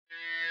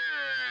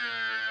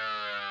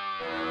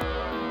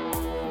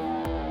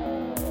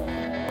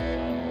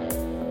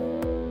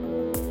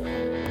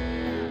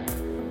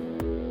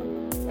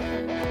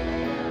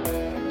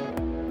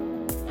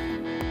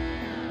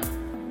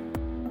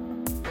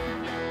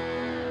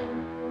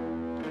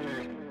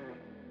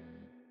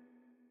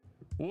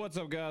What's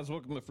up, guys?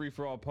 Welcome to the Free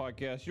For All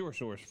Podcast, your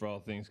source for all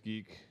things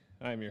geek.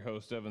 I am your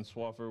host, Evan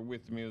Swaffer.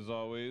 With me, as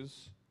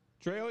always,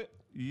 Trey Elliott.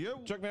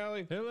 Yo. Chuck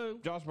Nally. Hello.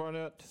 Josh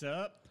Barnett. What's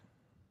up?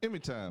 Emmy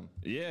time.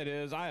 Yeah, it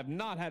is. I have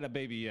not had a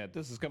baby yet.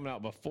 This is coming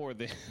out before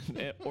then,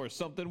 or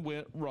something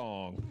went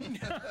wrong.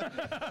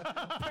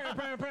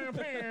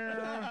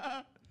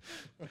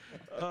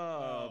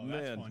 Oh,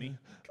 man. That's funny.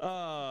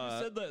 You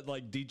said that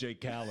like DJ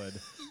Khaled.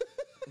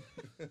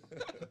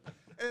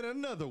 And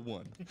another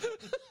one.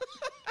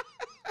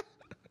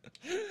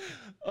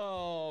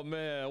 Oh,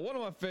 man. One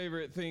of my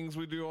favorite things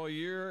we do all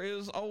year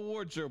is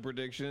award show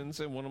predictions,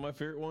 and one of my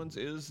favorite ones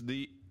is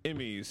the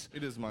Emmys.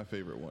 It is my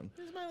favorite one.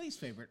 This is my least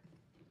favorite.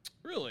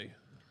 Really?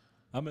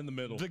 I'm in the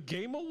middle. The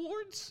Game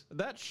Awards?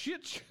 That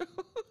shit show?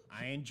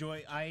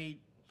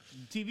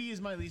 TV is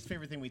my least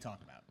favorite thing we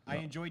talk about. I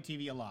enjoy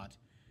TV a lot,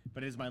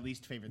 but it is my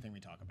least favorite thing we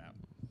talk about.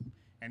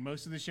 And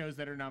most of the shows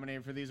that are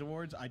nominated for these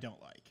awards, I don't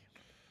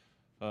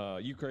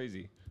like. You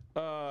crazy.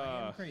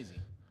 I am crazy.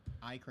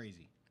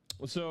 Crazy.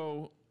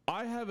 So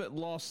I haven't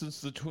lost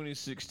since the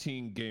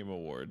 2016 Game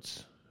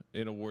Awards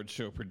in award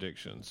show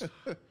predictions.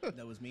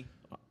 That was me.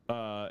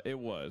 It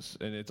was,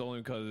 and it's only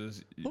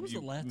because What was you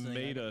the last thing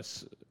made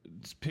us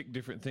pick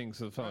different things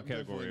for the final I've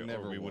category, definitely or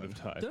never we would won. have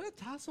tied. Did I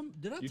tie some?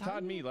 Did I You tie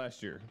tied you? me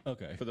last year.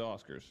 Okay. For the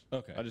Oscars.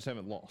 Okay. I just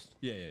haven't lost.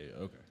 Yeah.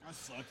 Okay. I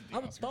sucked at the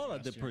I thought I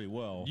did pretty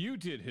well. You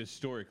did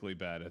historically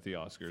bad at the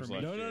Oscars me.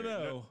 last No.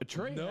 year.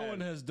 Trey No had-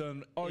 one has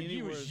done. Oh, you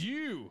anywhere- was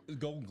you.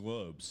 Golden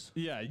Globes.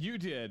 Yeah, you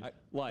did.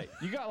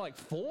 You got like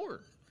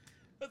 4.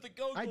 The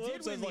Golden I did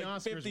Globes win has the like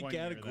Oscars 50 one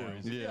year,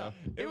 categories. though. Yeah.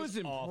 It was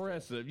awful.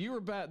 impressive. You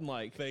were batting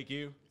like Thank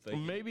you. Thank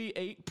you. maybe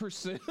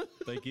 8%.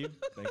 Thank you.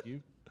 Thank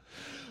you.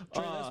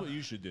 Trey, that's what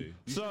you should do.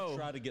 You so- should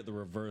try to get the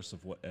reverse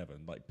of what Evan,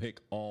 like pick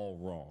all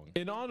wrong.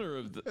 In honor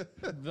of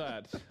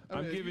that,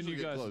 I'm it giving you usually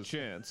get guys a close.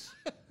 chance.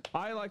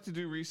 I like to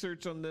do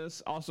research on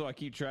this. Also, I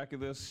keep track of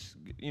this,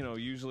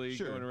 usually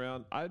Sure. going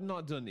around. I've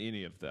not done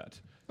any of that.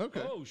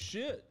 Okay. Oh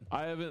shit!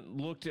 I haven't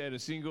looked at a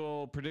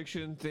single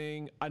prediction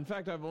thing. In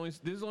fact,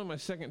 this is only my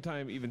second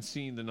time even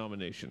seeing the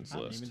nominations I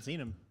haven't list. even seen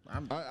him.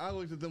 I'm I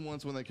looked at them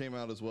once when they came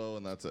out as well,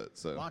 and that's it.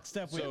 So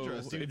lockstep with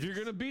So if you're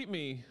going to beat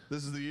me,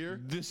 this is the year.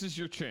 this is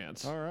your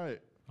chance. All right.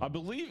 I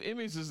believe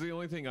Emmys is the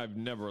only thing I've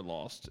never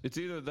lost. It's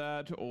either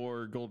that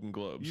or Golden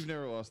Globes. You've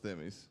never lost the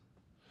Emmys.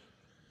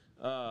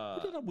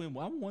 What did I win?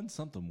 I won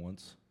something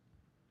once.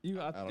 It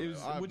don't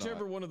was know. I've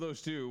whichever not. one of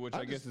those two, which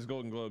I guess just- is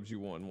Golden Globes, you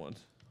won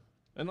once.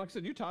 And like I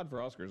said, you tied for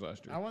Oscars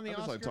last year. I won the I Oscars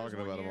just like talking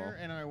one about 'em year, all.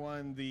 and I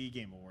won the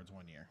Game Awards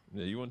one year.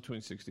 Yeah, you won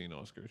 2016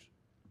 Oscars.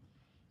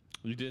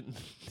 You didn't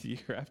the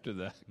year after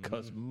that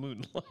because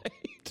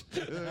Moonlight.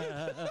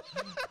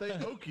 They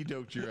okey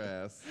doked your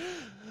ass.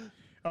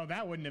 Oh,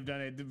 that wouldn't have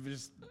done it.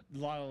 Just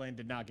La La Land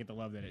did not get the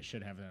love that it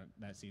should have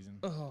that season.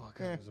 Oh,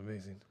 God, it was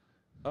amazing.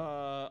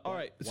 All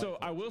right, so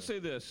I will say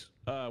this.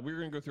 We're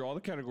going to go through all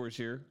the categories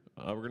here.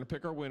 We're going to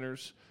pick our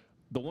winners.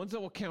 The ones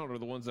that will count are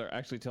the ones that are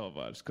actually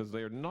televised because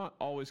they are not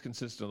always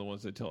consistent on the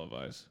ones they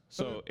televise.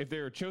 So if they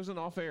are chosen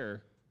off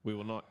air, we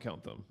will not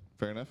count them.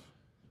 Fair enough.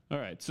 All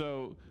right,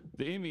 so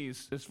the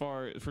Emmys, as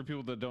far for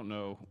people that don't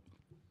know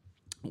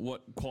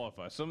what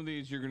qualifies, some of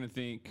these you're going to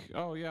think,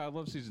 oh yeah, I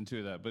love season 2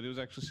 of that, but it was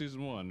actually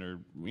season 1 or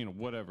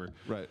whatever.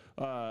 Right.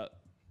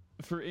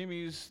 For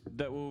Emmys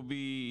that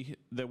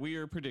we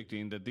are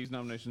predicting that these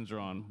nominations are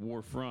on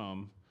were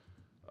from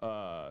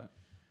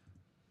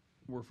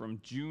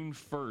June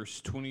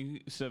 1st,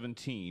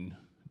 2017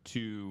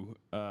 to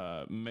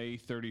May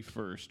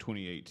 31st,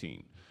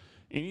 2018.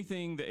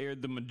 Anything that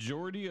aired the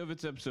majority of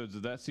its episodes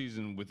of that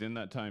season within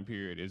that time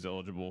period is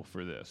eligible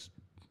for this.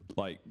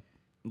 Like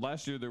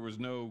last year, there was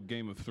no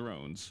Game of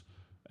Thrones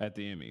at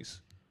the Emmys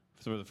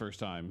for the first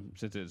time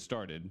since it had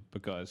started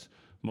because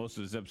most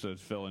of its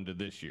episodes fell into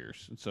this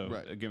year's. So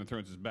Right. Game of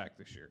Thrones is back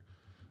this year.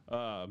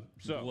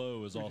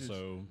 Glow is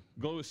also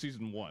Glow is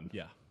season 1.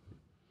 yeah.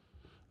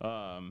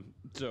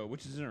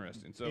 Which is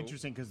interesting. So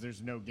Interesting because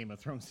there's no Game of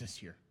Thrones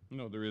this year.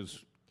 no, there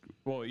is.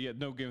 Well, yeah,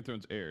 no Game of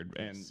Thrones aired,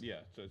 and yeah,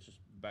 so it's just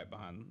back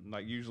behind.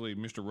 Like usually,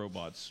 Mr.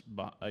 Robot's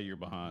a year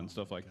behind,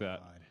 stuff like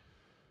that.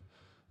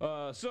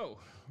 So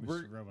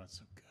we're Mr. Robot's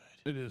so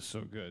good. it is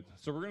so good.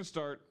 So we're gonna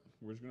start.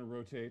 We're just gonna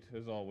rotate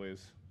as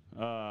always,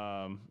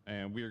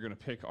 and we are gonna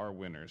pick our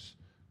winners.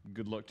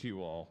 Good luck to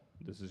you all.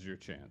 This is your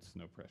chance.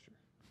 No pressure.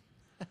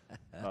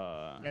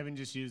 Evan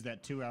just used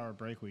that 2-hour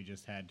break we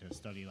just had to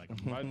study like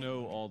a I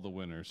know all the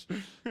winners.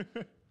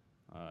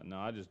 No,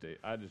 I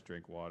just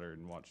drink water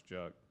and watch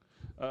Chuck.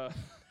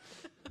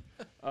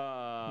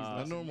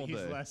 A normal He's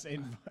day.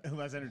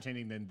 less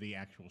entertaining than the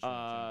actual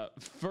show.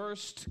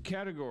 First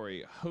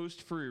category,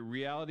 host for a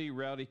reality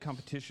rowdy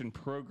competition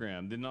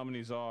program. The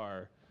nominees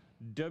are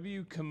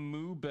W.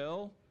 Kamau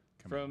Bell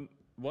from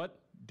what?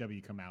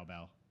 W. Kamau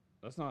Bell.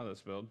 That's not how that's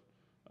spelled.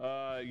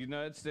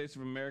 United States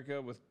of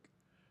America with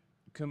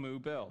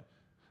Kamau Bell.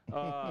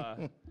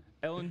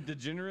 Ellen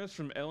DeGeneres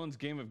from Ellen's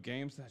Game of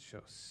Games. That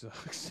show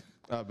sucks.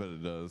 I bet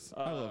it does.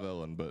 I love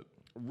Ellen, but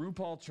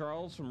RuPaul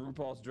Charles from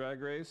RuPaul's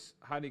Drag Race.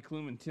 Heidi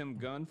Klum and Tim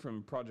Gunn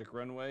from Project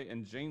Runway.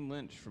 And Jane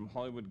Lynch from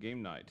Hollywood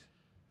Game Night.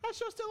 That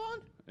show's still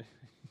on?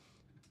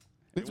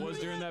 It was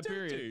during that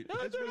period.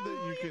 It's weird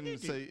that you can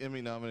say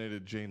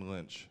Emmy-nominated Jane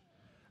Lynch.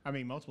 I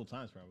mean, multiple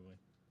times probably.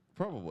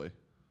 Probably.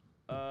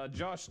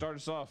 Josh, start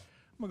us off.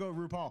 I'm gonna go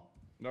with RuPaul.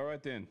 All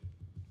right then.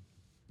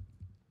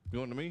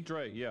 Going to me?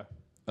 Trey, yeah.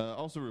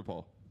 Also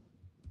RuPaul.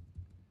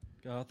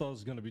 God, I thought it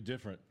was going to be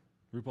different.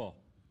 RuPaul.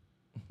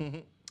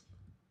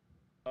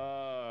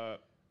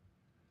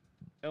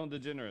 Ellen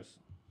DeGeneres.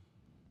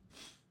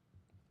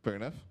 Fair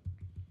enough.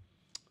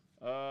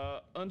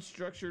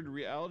 Unstructured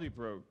reality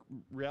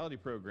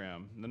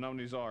program. The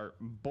nominees are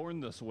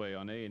Born This Way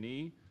on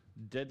A&E,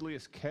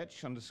 Deadliest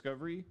Catch on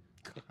Discovery,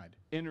 God.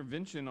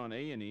 Intervention on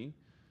A&E,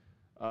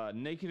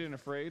 Naked and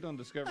Afraid on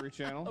Discovery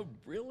Channel. Oh,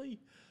 really?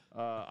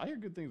 I hear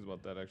good things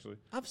about that, actually.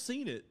 I've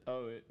seen it.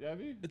 Oh,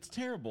 have you? It's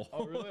terrible.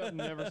 Oh, really? I've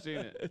never seen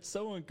it. It's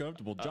so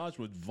uncomfortable. Josh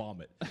would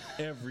vomit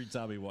every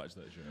time he watched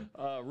that show.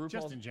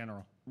 Just in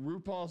general.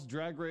 RuPaul's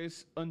Drag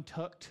Race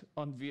Untucked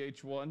on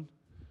VH1.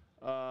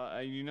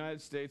 A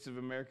United States of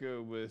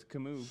America with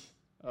Camus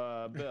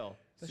Bell,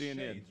 CNN.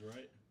 Shades,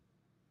 right?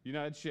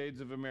 United Shades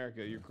of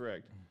America, you're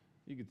correct.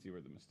 You can see where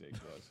the mistake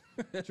was.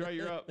 Trey,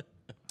 you're up.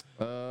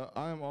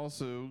 I'm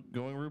also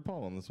going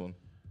RuPaul on this one.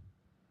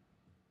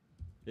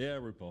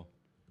 Yeah, RuPaul.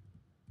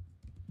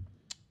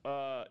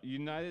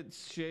 United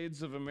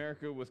Shades of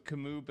America with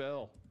Camus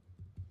Bell.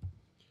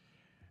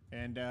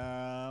 And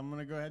I'm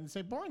gonna go ahead and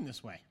say Born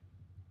This Way.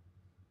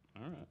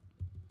 All right.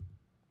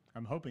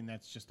 I'm hoping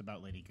that's just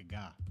about Lady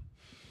Gaga.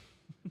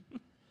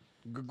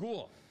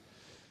 Gagul.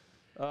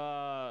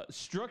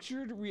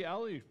 Structured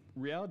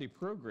reality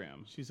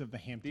program. She's of the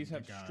Hampton These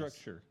have Gagas.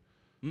 structure.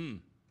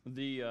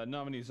 The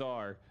nominees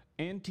are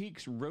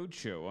Antiques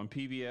Roadshow on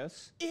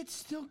PBS. It's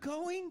still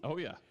going? Oh,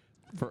 yeah.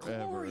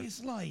 Forever.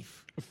 Glorious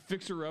life.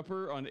 Fixer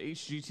Upper on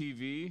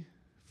HGTV.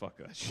 Fuck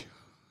that show.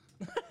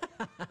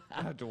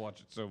 I have to watch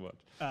it so much.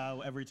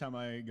 Every time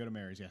I go to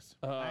Mary's, yes.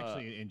 I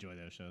actually enjoy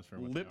those shows for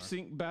what they Lip are.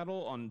 Sync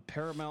Battle on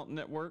Paramount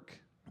Network.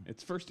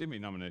 Its first Emmy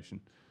nomination.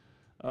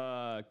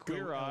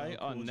 Queer Eye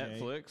on Cool J.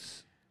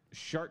 Netflix.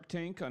 Shark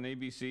Tank on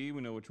ABC.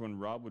 We know which one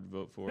Rob would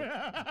vote for.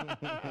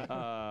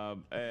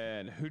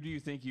 And Who Do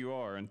You Think You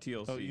Are on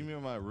TLC. Oh, you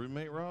mean my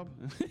roommate, Rob?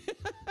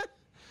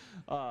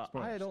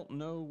 I don't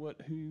know what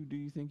Who Do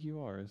You Think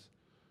You Are is.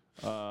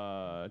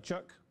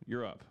 Chuck,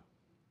 you're up.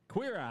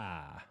 Queer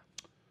Eye.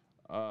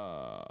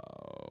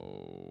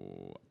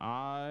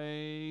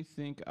 I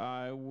think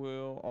I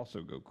will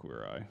also go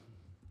Queer Eye.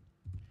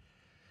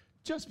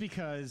 Just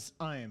because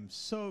I am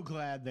so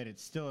glad that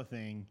it's still a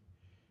thing.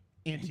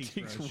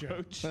 Antiques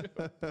Roadshow.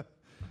 Roadshow.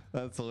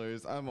 That's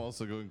hilarious. I'm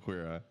also going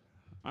Queer Eye.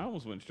 I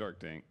almost went Shark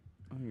Tank.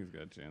 I think he's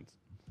got a chance.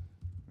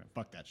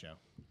 Fuck that show.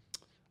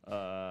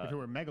 If it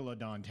were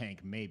Megalodon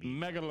Tank, maybe.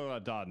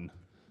 Megalodon.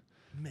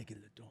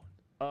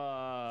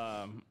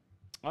 Megalodon.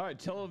 All right,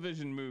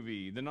 television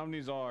movie. The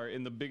nominees are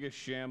in the biggest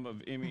sham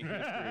of Emmy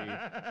history: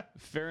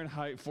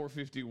 Fahrenheit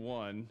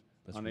 451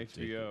 That's on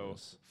ridiculous.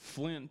 HBO,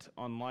 Flint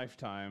on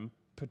Lifetime,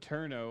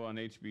 Paterno on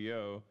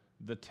HBO,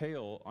 The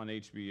Tale on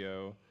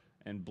HBO,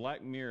 and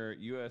Black Mirror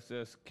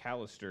USS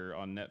Callister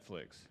on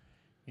Netflix.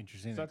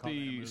 Interesting. Is they that call it a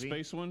the movie.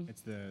 space one?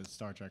 It's the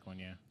Star Trek one,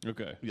 yeah.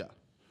 Okay. Yeah.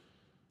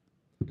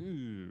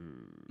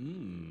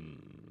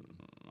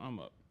 I'm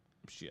up.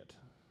 Shit.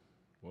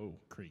 Whoa.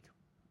 Creek.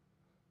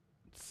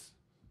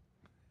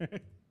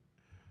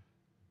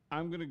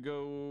 I'm going to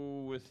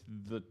go with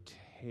The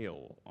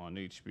Tale on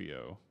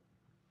HBO.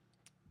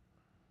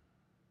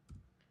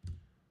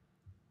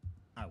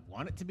 I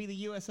want it to be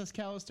the USS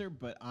Callister,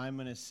 but I'm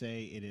going to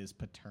say it is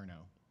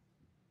Paterno.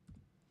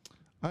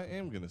 I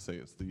am going to say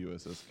it's the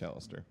USS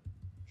Callister.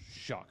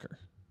 Shocker.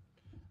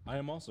 I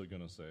am also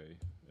going to say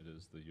it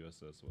is the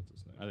USS, what's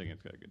its name? I think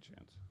it's got a good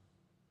chance.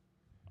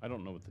 I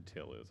don't know what The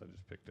Tale is. I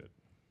just picked it.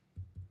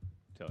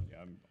 Telling you,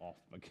 I'm off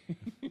my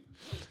game.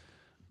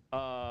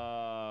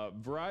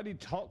 Variety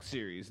talk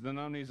series. The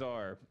nominees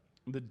are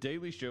The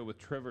Daily Show with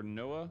Trevor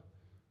Noah,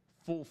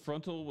 Full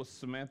Frontal with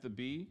Samantha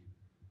Bee,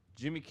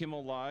 Jimmy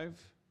Kimmel Live,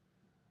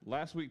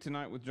 Last Week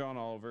Tonight with John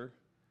Oliver,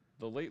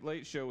 The Late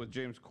Late Show with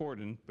James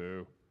Corden,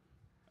 boo,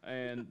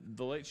 and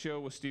The Late Show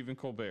with Stephen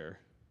Colbert.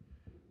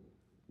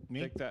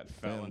 Me? Take that,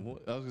 Fallon. And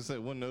I was going to say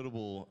one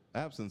notable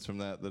absence from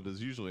that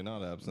is usually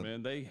not absent.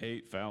 Man, they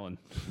hate Fallon.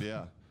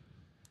 Yeah.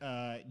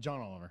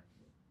 John Oliver.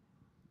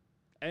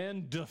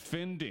 And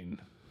defending.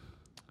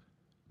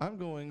 I'm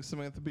going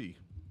Samantha Bee.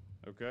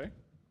 Okay.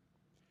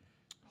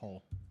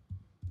 Hole.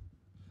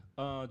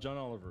 John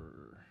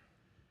Oliver.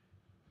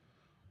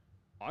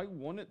 I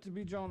want it to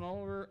be John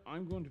Oliver.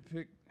 I'm going to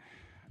pick,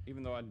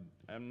 even though I'm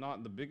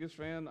not the biggest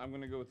fan, I'm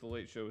going to go with The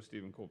Late Show with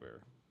Stephen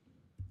Colbert.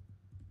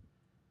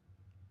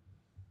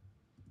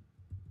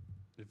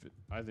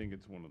 I think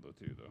it's one of the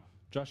two, though.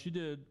 Josh, you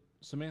did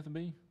Samantha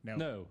Bee? No.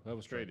 No, that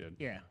was Trey Trey. did.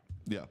 Yeah.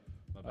 Yeah.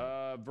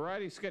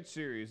 Variety sketch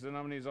series. The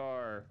nominees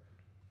are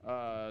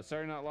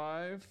Saturday Night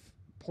Live,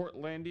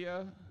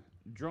 Portlandia,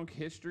 Drunk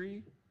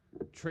History,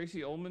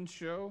 Tracy Ullman's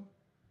Show,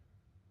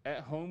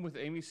 At Home with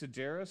Amy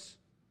Sedaris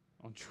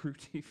on True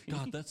TV.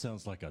 God, that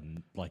sounds like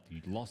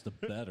you lost a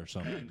bet or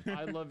something.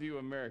 I Love You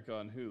America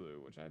on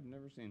Hulu, which I've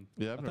never seen.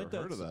 Yeah, I've I never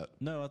think heard of that.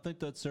 No, I think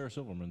that's Sarah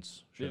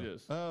Silverman's show. It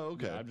is. Oh,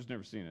 okay. Yeah, I've just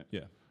never seen it.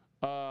 Yeah.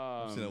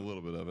 I've seen a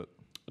little bit of it.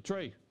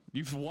 Trey,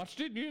 you've watched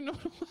it? You didn't know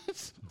what it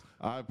was?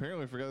 I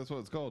apparently forgot that's what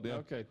it's called. Yeah.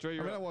 Okay, Trey, I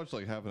you're mean, I up. watched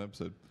like half an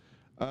episode.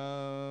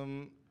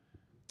 I'll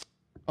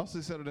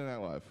say Saturday Night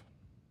Live.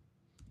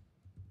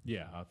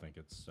 Yeah, I think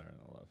it's Saturday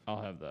Night Live.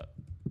 I'll have that.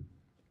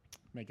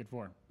 Make it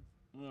 4.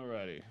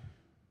 Alrighty.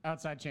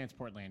 Outside Chance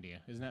Portlandia.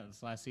 Isn't that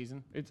this last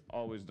season? It's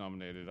always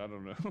nominated. I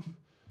don't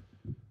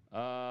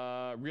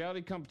know.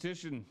 Reality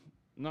competition.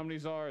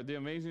 Nominees are The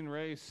Amazing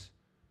Race,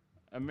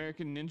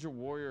 American Ninja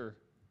Warrior,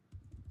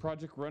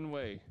 Project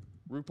Runway,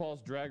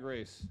 RuPaul's Drag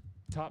Race,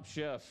 Top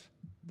Chef,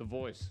 The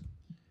Voice.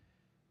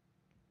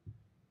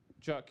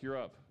 Chuck, you're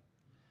up.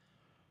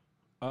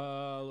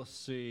 Let's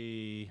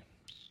see.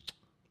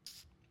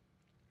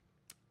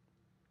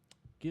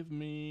 Give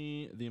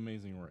me The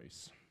Amazing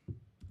Race.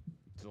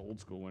 It's an old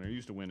school winner. He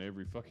used to win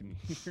every fucking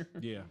year.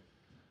 Yeah.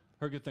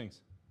 Heard good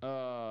things.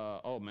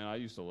 Oh man, I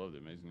used to love The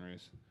Amazing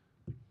Race.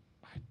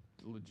 I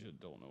legit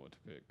don't know what to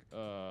pick.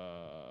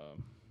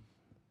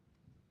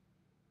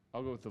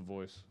 I'll go with The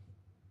Voice.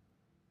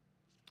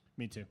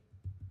 Me too.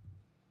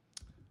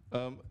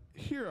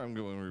 Here I'm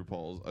going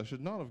RuPaul's. I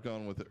should not have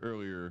gone with it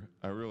earlier.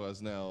 I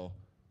realize now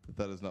that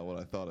that is not what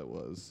I thought it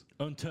was.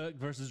 Untucked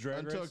versus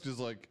Drag Race. Untucked is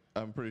like,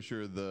 I'm pretty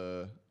sure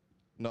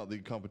not the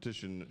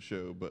competition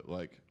show, but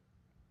like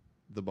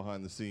the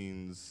behind the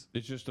scenes,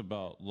 It's just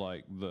about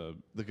like the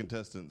the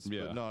contestants,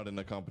 Yeah. but not in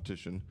a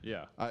competition.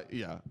 yeah. I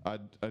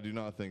do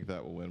not think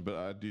that will win, but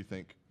I do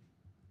think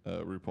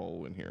RuPaul will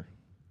win here.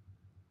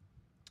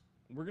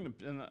 We're gonna,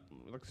 and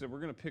like I said,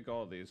 we're gonna pick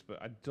all of these,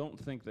 but I don't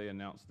think they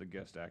announced the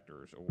Guest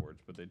Actors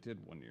Awards, but they did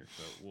one year,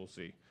 so we'll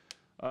see.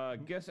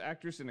 Guest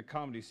Actress in a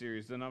Comedy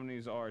Series. The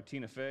nominees are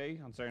Tina Fey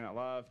on Saturday Night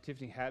Live,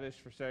 Tiffany Haddish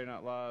for Saturday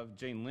Night Live,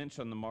 Jane Lynch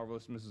on The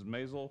Marvelous Mrs.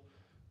 Maisel,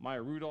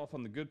 Maya Rudolph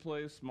on The Good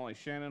Place, Molly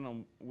Shannon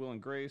on Will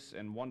and Grace,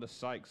 and Wanda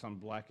Sykes on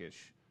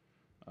Blackish.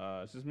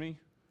 Is this me?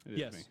 It is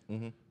Yes. me.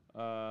 Mm-hmm.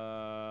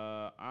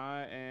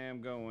 I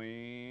am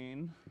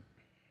going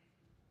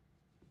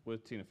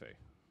with Tina Fey.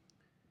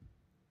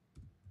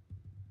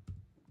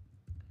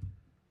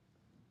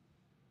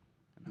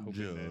 And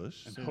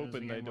Josh. and Say those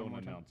hoping they again one don't more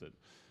time. announce it.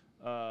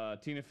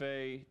 Tina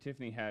Fey,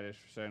 Tiffany Haddish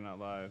for Saturday Night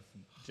Live,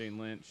 Jane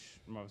Lynch,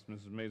 Marvelous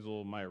Mrs.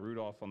 Maisel, Maya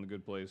Rudolph on The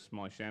Good Place,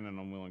 Molly Shannon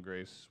on Will and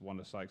Grace,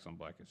 Wanda Sykes on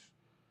Blackish.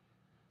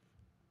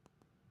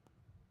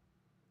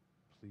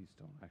 Please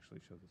don't actually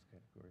show this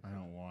category. I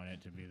don't want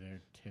it to be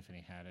there.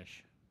 Tiffany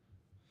Haddish.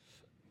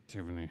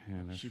 Tiffany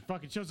Haddish. She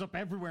fucking shows up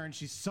everywhere and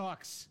she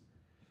sucks.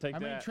 Take How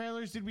many that.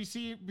 trailers did we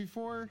see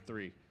before?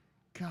 3.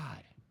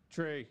 God.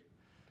 Trey.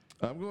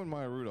 I'm going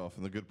Maya Rudolph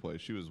in The Good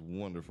Place. She was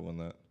wonderful in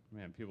that.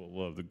 Man, people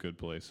love The Good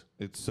Place.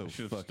 It's so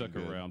Should have fucking stuck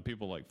good. around.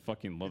 People like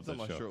fucking love It's on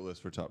this my show. short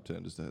list for top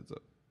 10, just a heads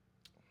up.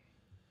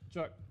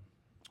 Chuck.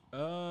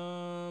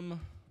 I'm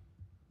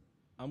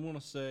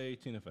gonna say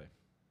Tina Fey.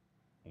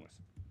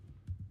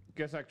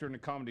 Guest actor in a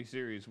comedy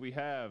series. We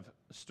have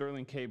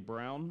Sterling K.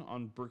 Brown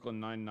on Brooklyn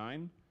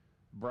Nine-Nine,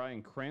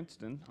 Bryan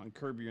Cranston on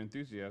Curb Your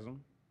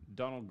Enthusiasm,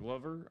 Donald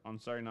Glover on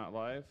Saturday Night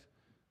Live,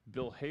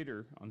 Bill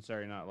Hader on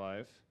Saturday Night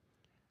Live,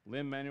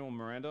 Lin-Manuel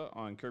Miranda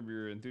on Curb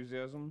Your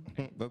Enthusiasm,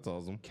 That's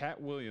awesome. Cat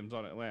Williams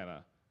on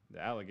Atlanta,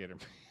 the Alligator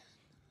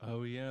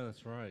Oh yeah,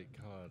 that's right.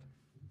 God.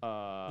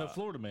 Man. No,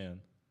 Florida Man.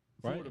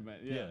 Right? Florida Man,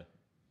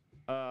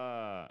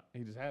 yeah.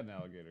 He just had an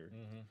alligator.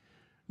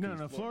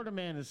 No, Florida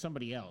Man is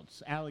somebody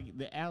else.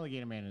 The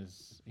Alligator Man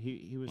is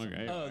he was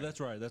Okay. Oh, that's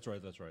right. That's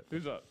right. That's right.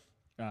 Who's up?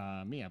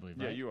 me, I believe.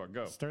 Yeah, right? you are.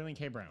 Go. Sterling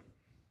K. Brown.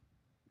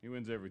 He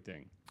wins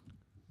everything.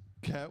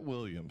 Cat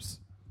Williams.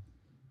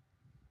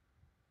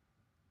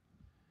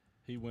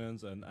 He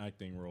wins an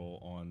acting role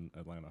on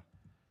Atlanta.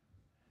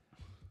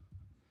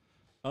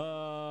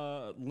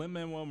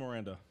 Lin-Manuel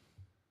Miranda.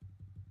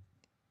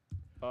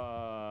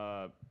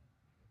 Donald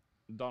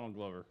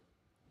Glover.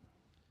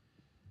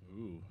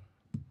 Ooh.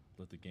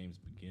 Let the games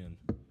begin.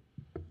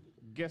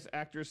 Guest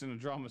actress in a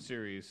drama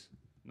series.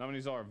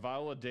 Nominees are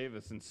Viola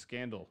Davis in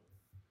Scandal.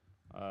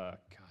 God,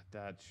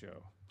 that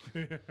show.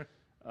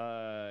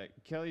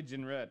 Kelly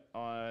Jenrette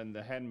on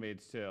The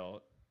Handmaid's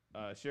Tale.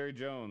 Cherry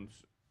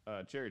Jones,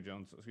 on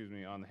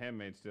The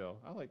Handmaid's Tale.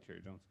 I like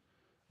Cherry Jones.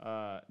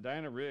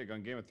 Diana Rigg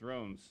on Game of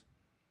Thrones.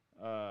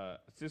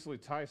 Cicely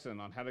Tyson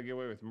on How to Get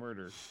Away with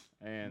Murder.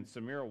 And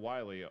Samira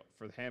Wiley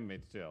for The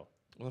Handmaid's Tale.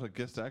 A lot of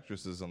guest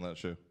actresses on that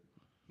show.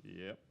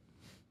 Yep.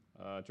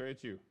 Trey,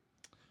 it's you.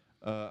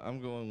 I'm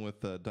going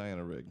with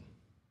Diana Rigg.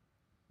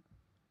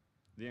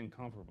 The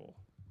Incomparable.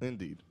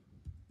 Indeed.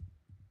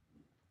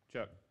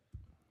 Chuck.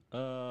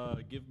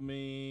 Give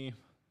me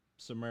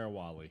Samara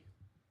Wiley.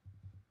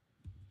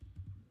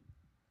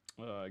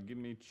 Give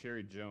me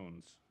Cherry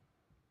Jones.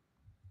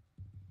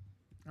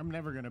 I'm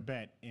never gonna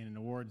bet in an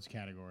awards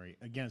category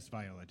against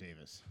Viola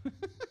Davis.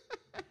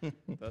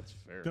 That's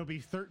fair. There'll be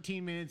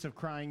 13 minutes of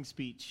crying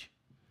speech,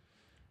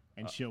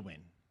 and she'll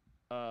win.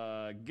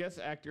 Guest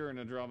actor in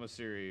a drama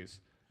series.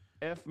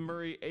 F.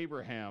 Murray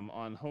Abraham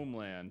on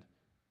Homeland.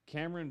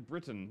 Cameron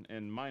Britton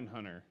in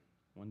Mindhunter,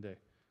 one day.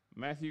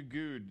 Matthew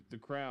Good, The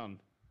Crown.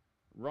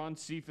 Ron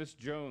Cephas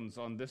Jones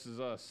on This Is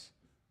Us.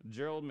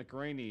 Gerald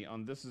McRaney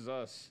on This Is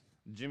Us.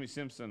 Jimmy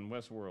Simpson,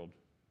 Westworld.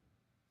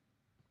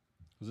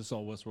 Is this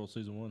all Westworld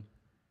season 1?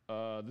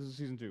 This is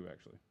season 2,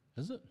 actually.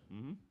 Is it?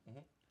 Mm-hmm.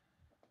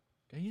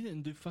 He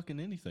didn't do fucking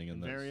anything in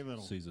that Very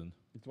little. season.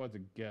 That's why it's a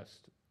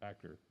guest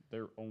actor.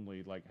 They're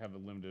only like have a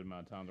limited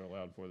amount of time they're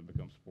allowed before they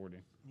become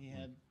supporting. He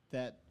had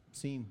that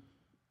scene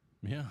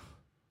Yeah.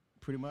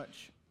 pretty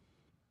much.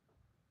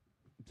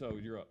 So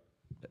you're up.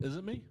 Is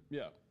it me?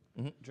 Yeah.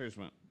 Trace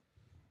went.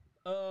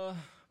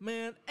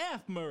 Man,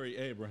 F. Murray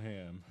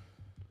Abraham.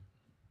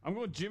 I'm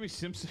going Jimmy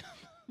Simpson.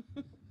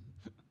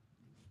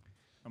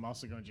 I'm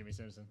also going Jimmy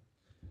Simpson.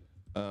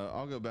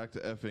 I'll go back to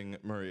effing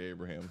Murray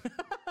Abraham.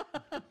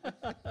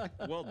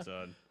 Well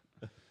done.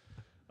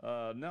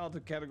 Now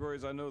the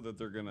categories I know that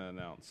they're going to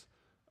announce.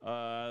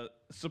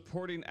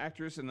 Supporting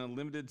actress in a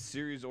limited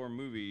series or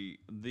movie.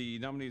 The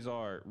nominees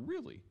are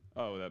really.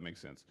 Oh, that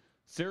makes sense.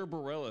 Sarah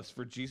Bareilles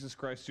for Jesus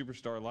Christ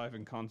Superstar live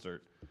in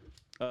concert.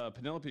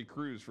 Penelope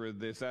Cruz for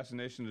the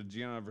assassination of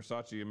Gianna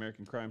Versace,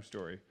 American Crime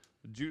Story.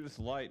 Judith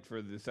Light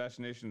for the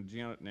assassination of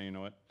Gianna. Now you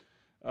know what.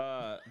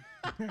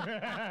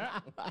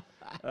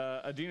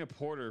 Adina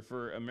Porter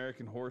for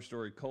American Horror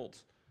Story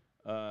Cult.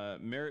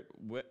 Merritt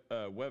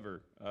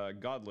Wever,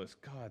 Godless.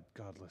 God,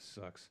 Godless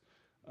sucks.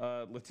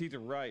 Latita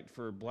Wright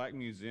for Black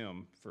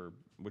Museum,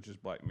 which is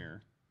Black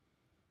Mirror.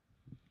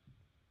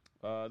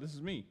 This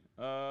is me.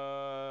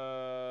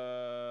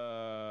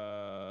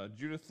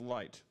 Judith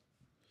Light.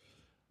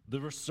 The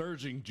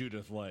resurging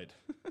Judith Light.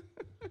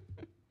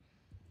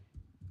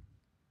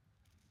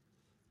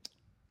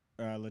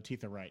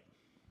 Latifah Wright.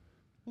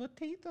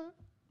 Latita.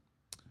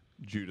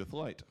 Judith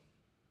Light.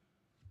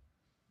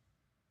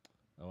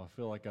 Oh, I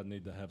feel like I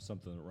need to have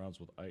something that rhymes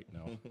with Ike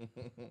now.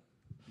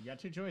 You got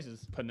 2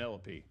 choices.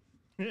 Penelope.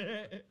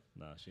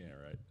 Nah, she ain't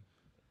right.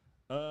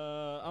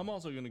 I'm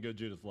also going to go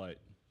Judith Light.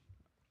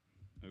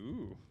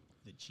 Ooh.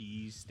 The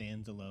cheese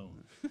stands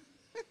alone.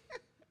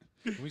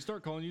 Can we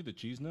start calling you the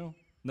cheese now?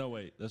 No,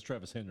 wait. That's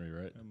Travis Henry,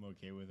 right? I'm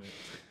okay with it.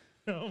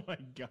 Oh my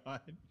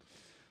god.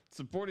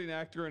 Supporting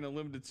actor in a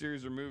limited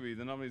series or movie.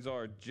 The nominees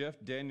are Jeff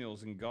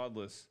Daniels in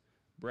Godless,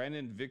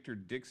 Brandon Victor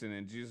Dixon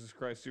in Jesus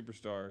Christ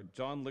Superstar,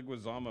 John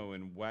Leguizamo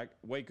in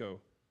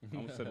Waco. I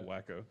almost said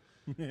Wacko.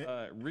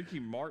 Ricky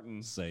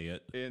Martin Say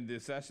it. in The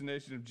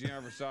Assassination of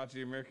Gianna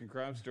Versace, American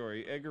Crime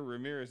Story. Edgar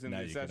Ramirez in Now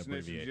The you can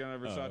Assassination of abbreviate. Gianna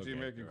Versace, okay,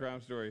 American right.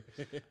 Crime Story.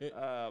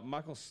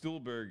 Michael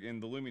Stuhlberg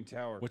in The Looming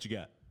Tower. What you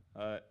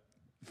got?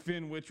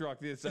 Finn Wittrock,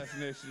 The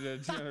Assassination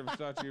of Gianna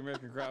Versace,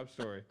 American Crime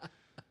Story.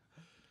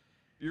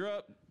 You're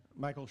up.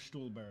 Michael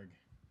Stuhlberg.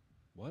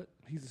 What?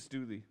 He's a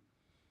stoolie.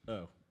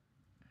 Oh.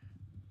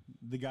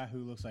 The guy who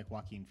looks like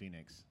Joaquin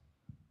Phoenix.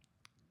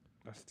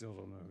 I still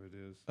don't know who it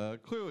is.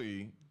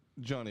 Clearly,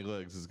 Johnny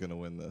Legs is going to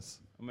win this.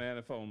 Man,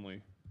 if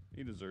only.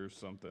 He deserves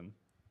something.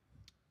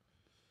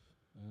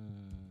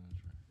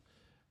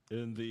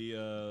 In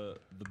the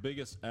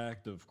biggest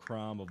act of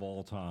crime of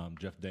all time,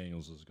 Jeff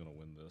Daniels is going to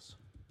win this.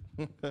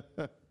 like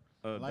that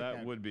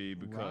that would be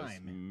because,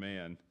 rhyme.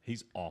 man,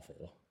 He's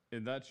awful.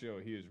 in that show,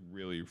 he is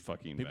really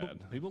fucking bad.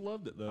 People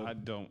loved it, though. I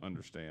don't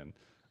understand.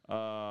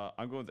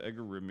 I'm going with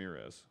Edgar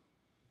Ramirez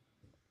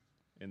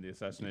in The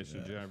Assassination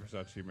of Gianna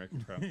Versace,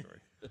 American Crime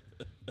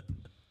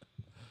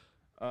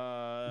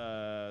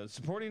Story.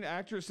 Supporting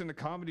actress in a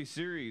comedy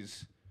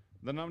series.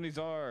 The nominees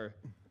are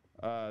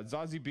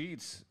Zazie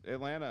Beetz,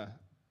 Atlanta,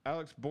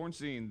 Alex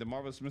Bornstein, The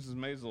Marvelous Mrs.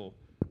 Maisel,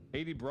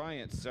 Adie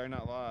Bryant, Saturday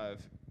Night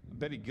Live,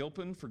 Betty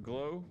Gilpin for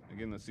Glow,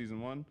 again, that's season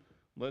 1,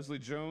 Leslie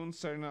Jones,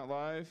 Saturday Night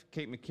Live,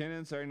 Kate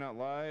McKinnon, Saturday Night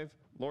Live,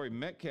 Laurie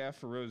Metcalf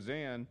for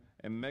Roseanne,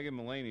 and Megan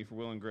Mullany for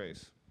Will and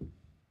Grace.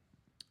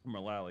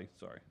 Mullally,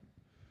 sorry.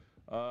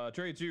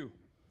 Trey, it's you.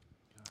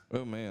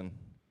 Oh, man.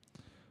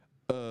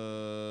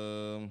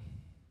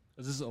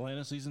 Is this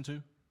Atlanta season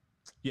 2?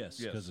 Yes,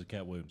 Yes. because of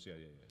Cat Williams. Yeah.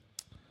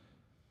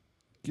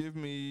 Give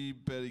me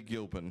Betty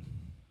Gilpin.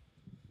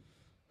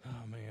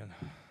 Oh, man.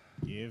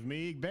 Give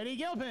me Betty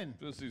Gilpin. If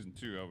this is season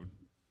 2, I would.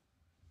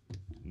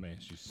 Man,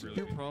 she's silly.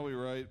 You're probably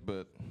right,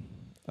 but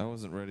I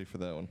wasn't ready for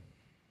that one.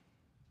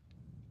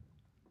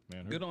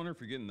 Man, Good on her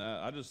for getting that.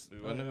 I I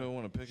know who I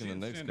want to pick in the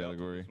next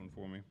category. This one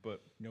for me,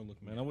 but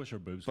man, I wish her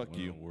boobs Fuck could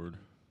win you. an award.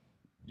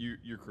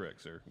 you're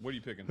correct, sir. What are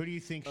you picking? Who do you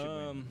think should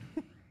win?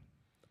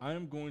 I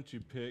am going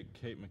to pick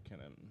Kate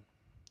McKinnon.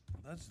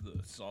 That's the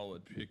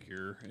solid pick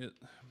here.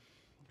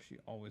 She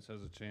always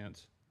has a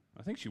chance.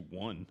 I think she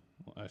won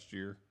last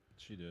year.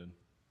 She did.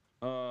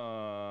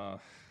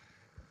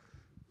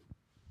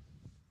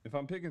 If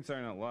I'm picking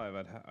Saturday Night Live,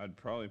 I'd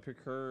probably pick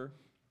her.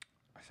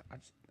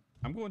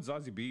 I'm going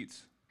Zazie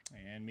Beetz.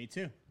 And me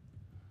too.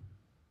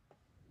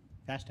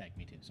 Hashtag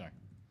me too. Sorry.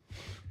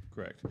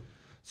 Correct.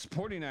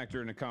 Supporting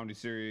actor in a comedy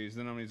series.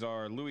 The nominees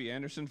are Louis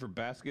Anderson for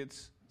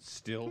Baskets.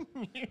 Still.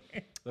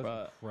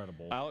 That's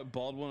incredible. Alec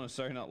Baldwin of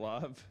Saturday Night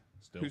Live.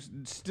 Still. Who's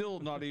still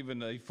not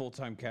even a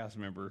full-time cast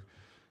member.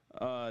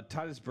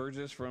 Titus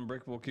Burgess for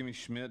Unbreakable Kimmy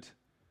Schmidt.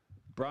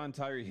 Brian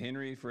Tyree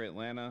Henry for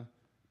Atlanta.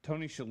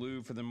 Tony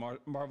Shalhoub for the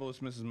Marvelous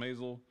Mrs.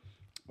 Maisel.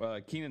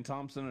 Keenan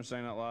Thompson on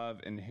Saturday Night Live,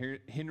 and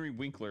Henry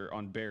Winkler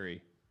on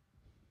Barry.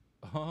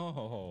 Oh,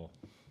 all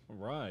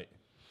right.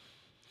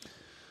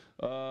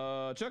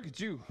 Chuck, it's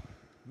you.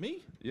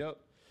 Me? Yep.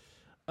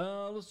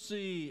 Let's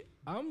see.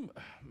 I'm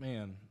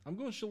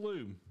going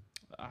Shalhoub.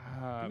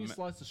 Give me a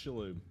slice of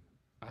Shalhoub.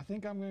 I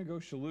think I'm gonna go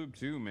Shalhoub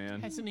too,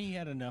 man. Hasn't he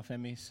had enough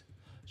Emmys?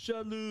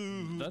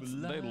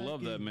 Shalhoub. They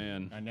love that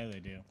man. I know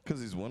they do.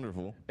 Because he's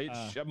wonderful.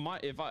 Out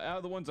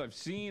of the ones I've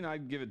seen,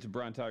 I'd give it to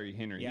Brian Tyree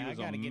Henry. Yeah, he was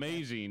I gotta get that.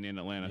 amazing in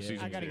Atlanta season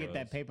I got to 2. get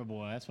that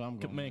Paperboy. That's what I'm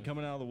going. Man, with.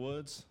 coming out of the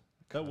woods.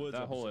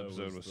 That Whole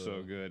episode was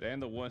so good,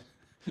 and the one,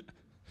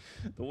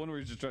 the one where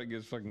he's just trying to get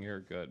his fucking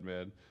haircut,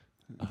 man.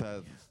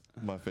 That's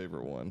my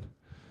favorite one.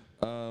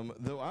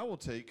 Though I will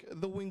take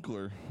the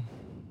Winkler.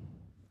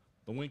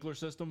 The Winkler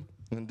system.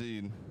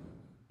 Indeed.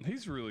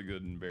 He's really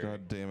good in Barry.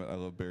 God damn it, I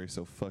love Barry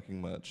so fucking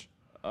much.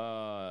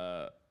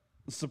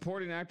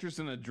 Supporting actress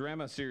in a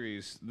drama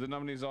series. The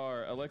nominees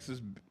are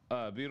Alexis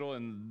Beadle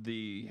in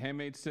The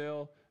Handmaid's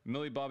Tale,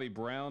 Millie Bobby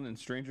Brown in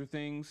Stranger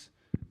Things,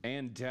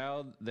 Ann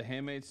Dowd, The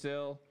Handmaid's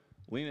Tale,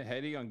 Lena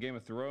Headey on Game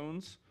of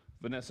Thrones,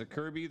 Vanessa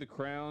Kirby, The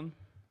Crown,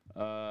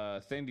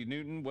 Thandie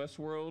Newton,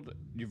 Westworld,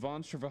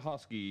 Yvonne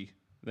Strahovski,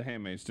 The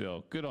Handmaid's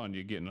Tale. Good on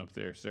you getting up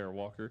there, Sarah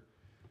Walker.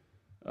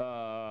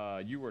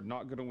 You are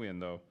not going to win,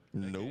 though.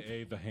 Nope.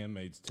 AKA The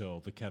Handmaid's Tale,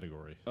 the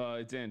category.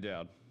 It's Ann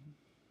Dowd.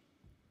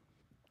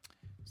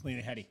 It's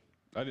Lena Headey.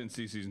 I didn't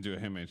see season 2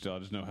 of Handmaid's Tale. I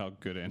just know how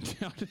good Ann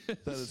Dowd is.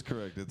 That is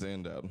correct. It's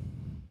Andowd.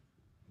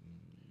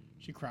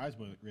 She cries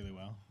really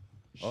well.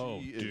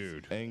 Oh, She is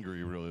dude.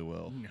 angry really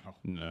well. No.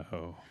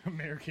 No.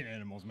 American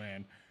Animals,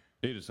 man.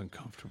 It is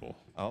uncomfortable.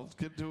 I'll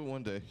get to it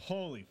one day.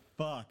 Holy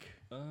fuck.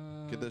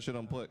 Get that shit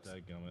on Plex,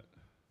 Dadgummit.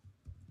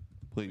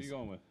 What are you please.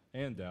 going with?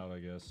 And Dowd, I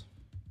guess.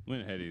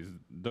 Lena Headey's.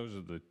 Those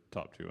are the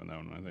top 2 on that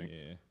one, I think.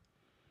 Yeah.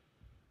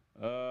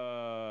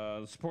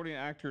 Supporting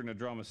actor in a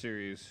drama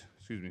series.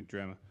 Excuse me,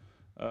 drama.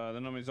 The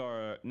nominees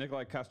are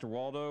Nikolai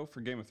Coster-Waldau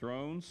for Game of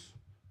Thrones,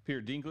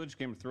 Peter Dinklage,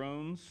 Game of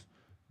Thrones,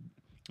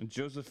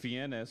 Joseph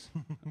Fiennes,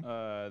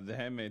 The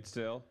Handmaid's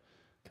Tale,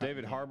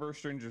 David Harbour,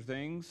 Stranger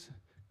Things,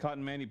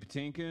 Cotton Mandy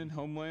Patinkin,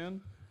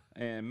 Homeland,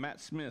 and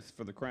Matt Smith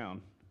for The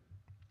Crown.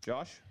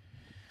 Josh?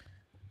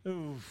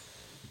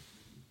 Oof.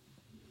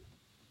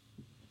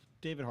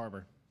 David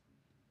Harbour.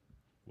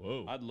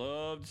 Whoa. I'd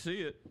love to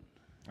see it.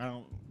 I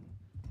don't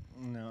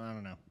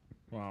know.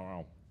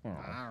 Wow.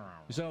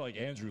 You sound like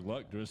Andrew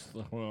Luck just,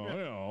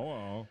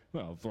 well,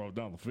 throw it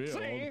down the field.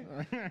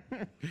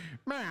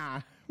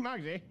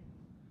 Mugsy.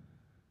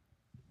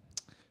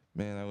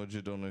 Man, I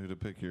legit don't know who to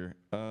pick here.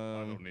 I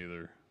don't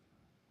either.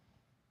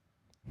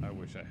 I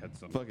wish I had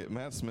some. Fuck it,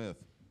 Matt Smith.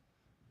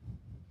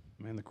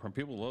 Man,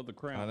 people love The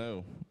Crown. I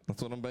know.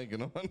 That's what I'm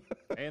banking on.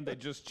 And they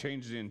just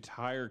changed the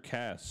entire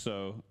cast,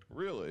 so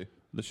Really?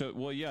 the show.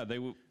 Well, yeah, they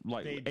They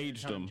did a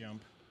aged time them,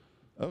 Jump.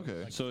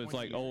 Okay. so it's 20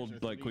 like years or old,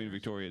 30 like Queen years.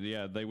 Victoria.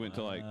 Yeah, they went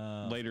to like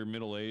later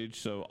middle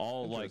age. So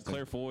all like Interesting.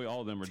 Claire Foy,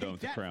 all of them are done Take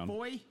with The that, Crown.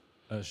 boy.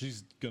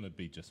 She's going to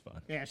be just fine.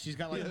 Yeah, she's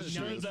got like. Yeah, she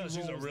nine is. roles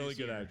She's a really this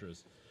good year.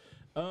 actress.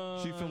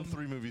 She filmed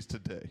 3 movies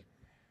today.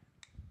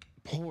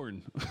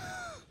 Porn.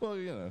 Well,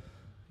 you know.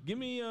 Give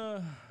me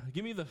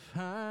the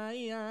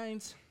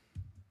Fiends.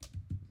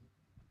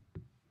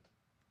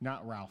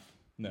 Not Ralph.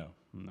 No.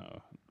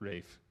 No,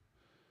 Rafe.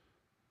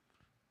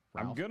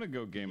 I'm Ralph gonna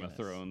go Game of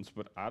Fiennes. Thrones,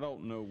 but I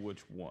don't know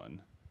which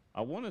one.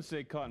 I want to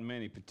say Cotton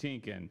Mandy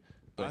Patinkin,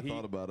 but I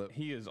thought about it.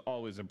 He is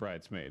always a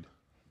bridesmaid.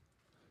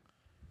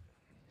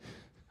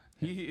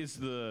 He is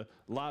the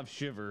live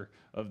shiver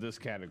of this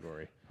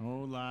category.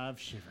 Oh, live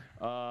shiver.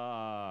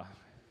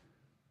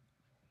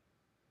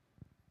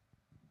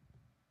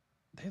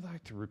 They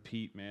like to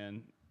repeat,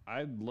 man.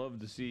 I'd love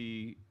to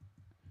see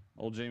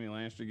old Jamie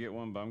Lannister get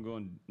one, but I'm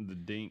going the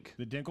Dink.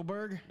 The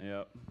Dinkelberg.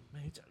 Yep.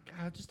 Man,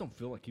 I just don't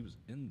feel like he was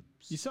in.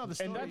 You saw the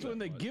story. And that's when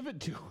they give it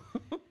to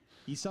him.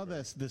 You saw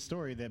the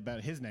story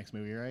about his next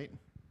movie, right?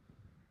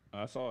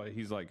 I saw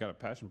he's like got a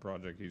passion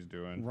project he's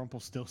doing.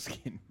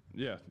 Rumpelstiltskin.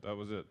 Yeah, that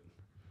was it.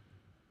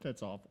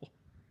 That's awful.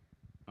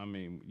 I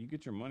mean, you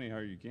get your money how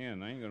you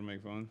can. I ain't gonna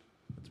make fun.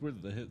 It's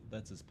weird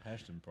that's his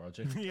passion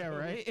project. Yeah,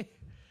 right?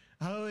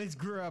 I always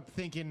grew up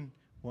thinking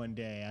one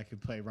day I could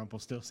play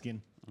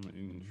Rumpelstiltskin. I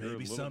mean, you're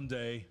Maybe a little,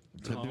 someday.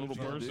 a little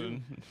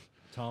person.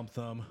 Tom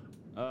Thumb.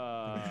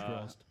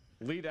 crossed.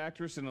 Lead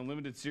actress in a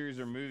limited series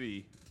or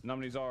movie.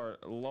 Nominees are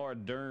Laura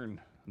Dern,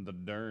 The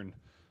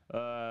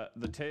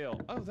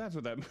Tale. Oh, that's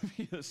what that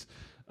movie is.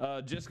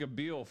 Jessica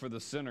Biel for The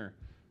Sinner.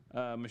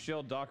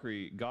 Michelle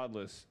Dockery,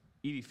 Godless.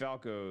 Edie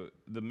Falco,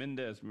 The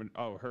Mendez.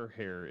 Oh, her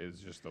hair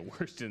is just the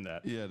worst in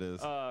that. Yeah, it is.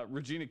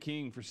 Regina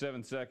King for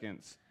 7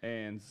 Seconds,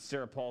 and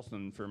Sarah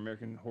Paulson for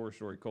American Horror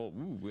Story Cult.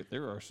 Ooh,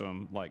 there are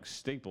some like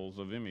staples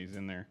of Emmys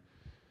in there.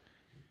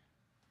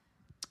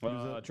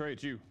 Trey,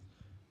 it's you.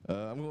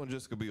 I'm going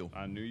Jessica Biel.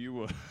 I knew you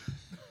would.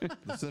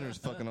 The Sinner's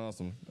fucking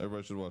awesome.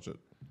 Everybody should watch it.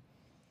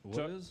 What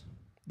Chuck? is?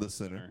 The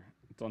Sinner.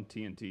 It's on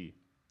TNT.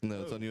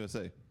 No, it's on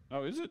USA.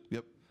 Oh, is it?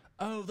 Yep.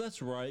 Oh,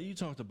 that's right. You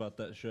talked about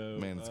that show.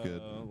 Man, it's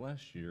good.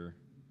 Last year.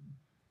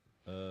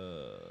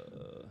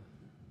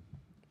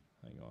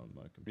 on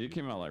my computer. It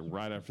came out like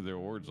right after the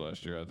awards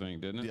last year, I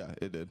think, didn't it? Yeah,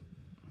 it did.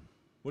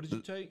 What did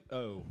you take?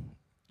 Oh,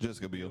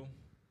 Jessica Biel.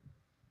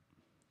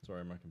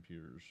 Sorry, my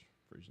computer's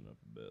freezing up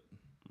a bit.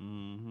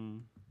 Mm-hmm.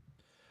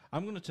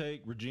 I'm going to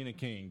take Regina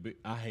King. But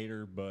I hate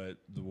her, but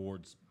the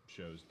awards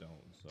shows don't.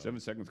 So. 7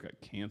 Seconds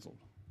got canceled.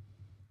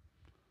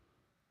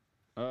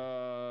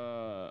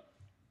 I'm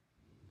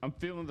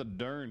feeling the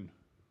Dern.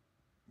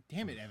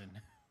 Damn it, Evan.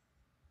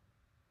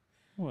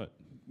 What?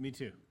 Me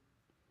too.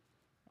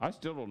 I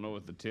still don't know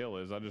what the tale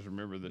is. I just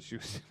remember that she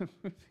was in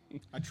the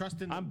movie. I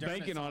trust in the I'm definite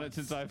banking on it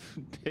silence. since I've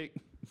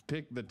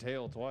picked the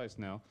tale twice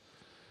now.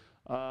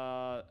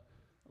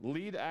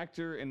 Lead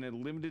actor in a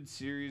limited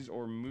series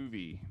or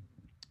movie.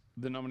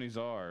 The nominees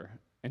are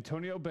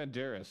Antonio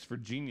Banderas for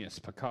Genius,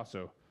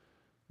 Picasso.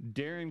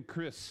 Darren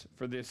Criss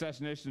for The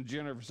Assassination of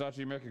Gianni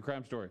Versace, American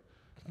Crime Story.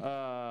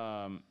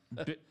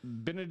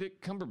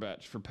 Benedict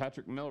Cumberbatch for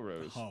Patrick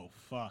Melrose. Oh,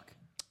 fuck.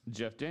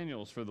 Jeff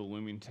Daniels for The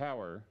Looming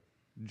Tower.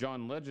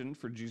 John Legend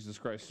for Jesus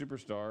Christ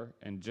Superstar.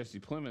 And Jesse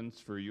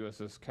Plemons for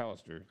USS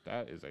Callister.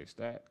 That is a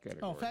stat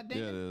category. Oh, Fat Yeah,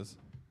 it Damon? is.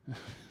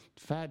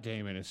 Fat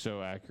Damon is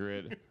so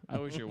accurate. I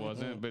wish it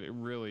wasn't, but it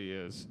really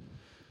is.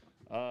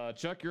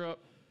 Chuck, you're up.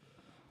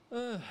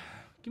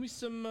 Give me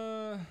some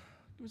of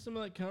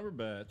that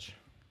Cumberbatch.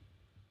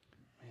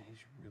 Man,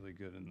 he's really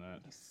good in that.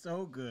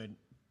 So good.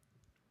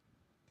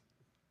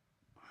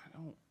 I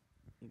don't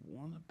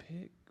want to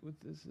pick what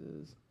this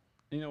is.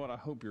 You know what? I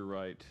hope you're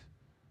right.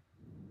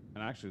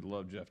 And I actually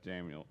love Jeff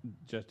Daniels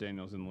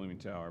in The Looming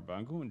Tower, but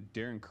I'm going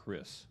Darren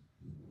Criss.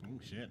 Oh,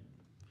 shit.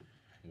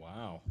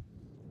 Wow.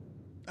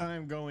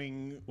 I'm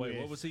going Wait, with,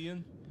 what was he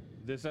in?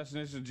 The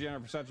Assassination of Gianni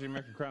Versace,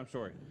 American Crime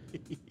Story.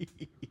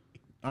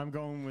 I'm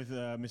going with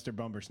Mr.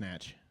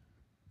 Bumbersnatch.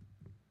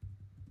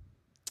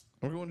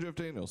 I'm going Jeff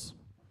Daniels.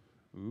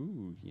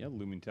 Ooh, yeah,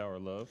 Looming Tower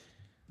love.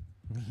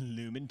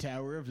 Lumen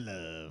Tower of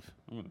Love.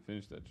 I'm going to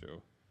finish that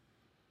show.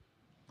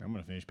 I'm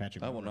going to finish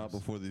Patrick I will not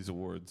Melrose. before these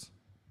awards.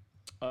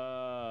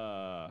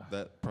 Yeah.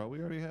 That probably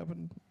already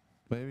happened.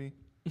 Maybe.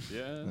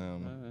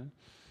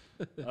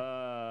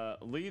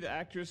 Lead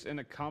actress in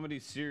a comedy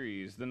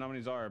series. The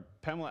nominees are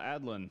Pamela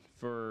Adlon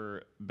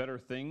for Better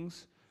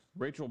Things,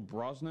 Rachel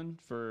Brosnan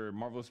for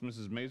Marvelous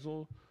Mrs.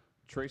 Maisel,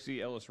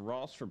 Tracy Ellis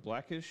Ross for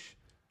Blackish,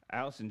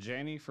 Allison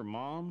Janney for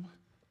Mom,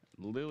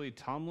 Lily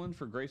Tomlin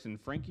for Grace and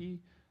Frankie,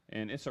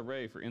 and Issa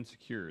Rae for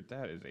Insecure.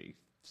 That is a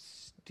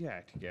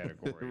stacked It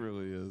category.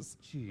 really is.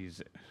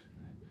 Jeez. It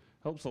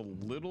helps a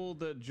little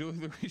that Julie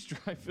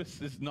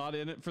Louis-Dreyfus is not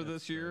in it for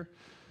this year.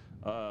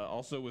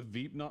 Also with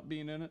Veep not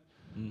being in it.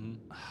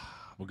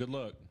 Well, good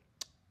luck.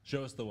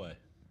 Show us the way.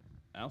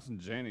 Allison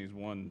Janney's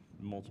won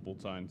multiple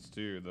times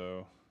too,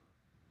 though.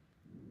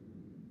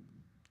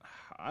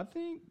 I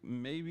think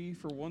maybe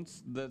for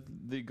once that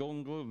the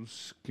Golden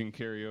Globes can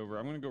carry over,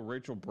 I'm going to go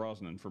Rachel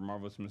Brosnan for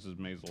Marvelous Mrs.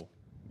 Maisel.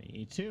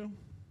 Me too.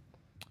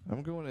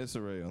 I'm going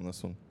Issa Rae on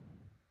this one.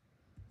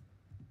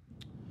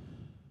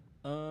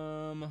 I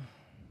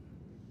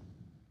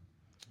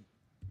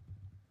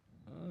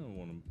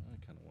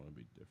kind of want to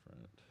be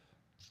different.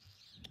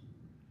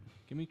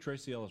 Give me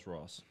Tracy Ellis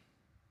Ross.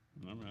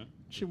 All right.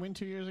 She win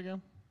 2 years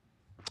ago?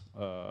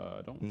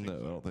 I don't think No, so.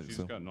 I don't think She's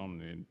so. got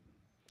nominated.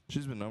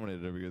 She's been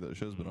nominated every year that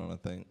show's been on, I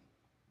think.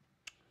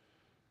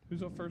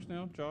 Who's up first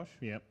now? Josh?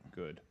 Yep.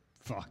 Good.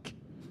 Fuck.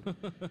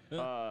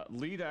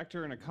 Lead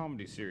actor in a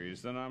comedy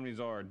series. The nominees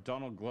are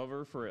Donald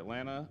Glover for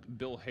Atlanta,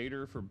 Bill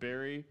Hader for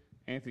Barry,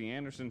 Anthony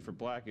Anderson for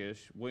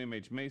Blackish, William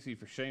H. Macy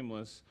for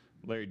Shameless,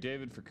 Larry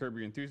David for Curb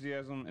Your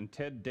Enthusiasm, and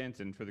Ted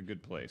Danson for The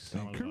Good Place.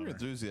 And Curb Your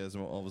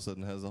Enthusiasm all of a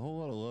sudden has a whole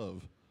lot of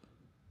love.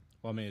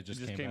 Well, I mean, it It just,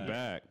 just came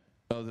back.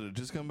 Oh, did it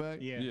just come back?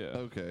 Yeah. Yeah.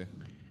 Okay.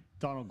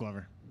 Donald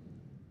Glover.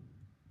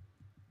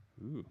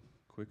 Ooh,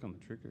 quick on the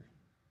trigger.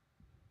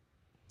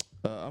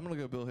 I'm going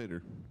to go Bill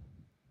Hader.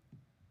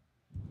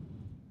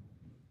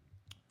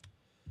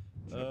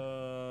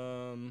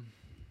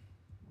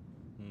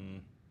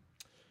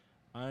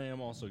 I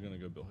am also going to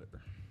go Bill Hader.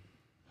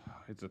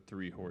 It's a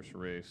 3-horse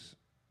race,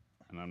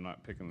 and I'm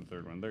not picking the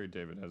third one. Larry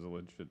David has a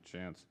legit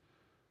chance.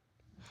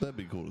 That'd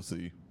be cool to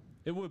see.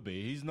 It would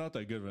be. He's not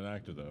that good of an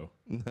actor, though.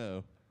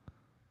 No.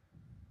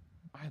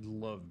 I'd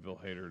love Bill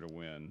Hader to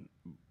win.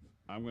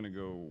 I'm going to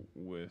go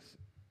with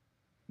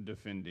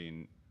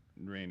defending,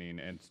 reigning,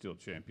 and still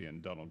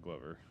champion Donald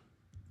Glover.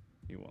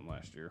 He won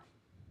last year.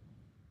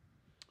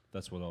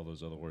 That's what all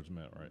those other words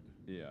meant, right?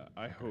 Yeah,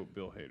 I hope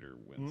Bill Hader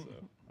wins,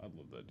 though. I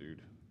love that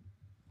dude.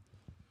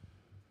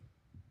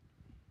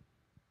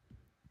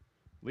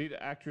 Lead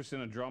actress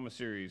in a drama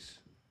series.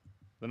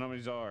 The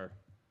nominees are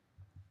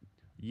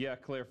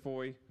Claire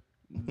Foy,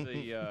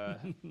 The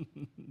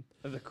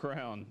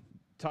Crown,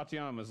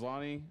 Tatiana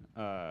Maslany,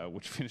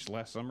 which finished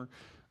last summer,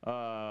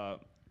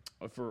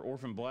 for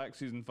Orphan Black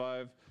season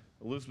 5,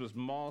 Elizabeth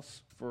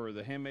Moss for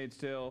The Handmaid's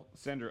Tale,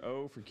 Sandra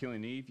Oh for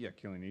Killing Eve,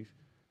 Killing Eve,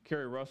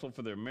 Kerry Russell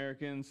for The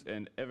Americans,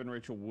 and Evan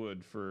Rachel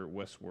Wood for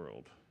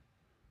Westworld.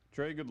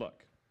 Trey, good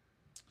luck.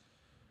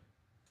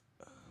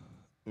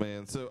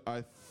 Man, so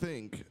I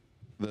think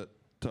that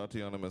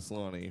Tatiana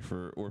Maslany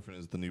for Orphan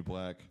is the New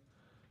Black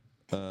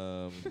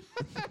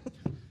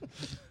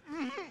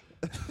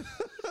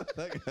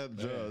That got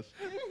Josh.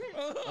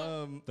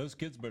 Those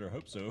kids better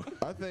hope so.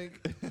 I think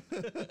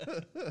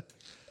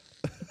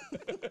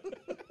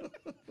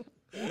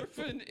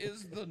Orphan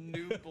is the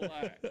new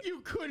black.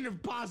 You couldn't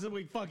have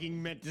possibly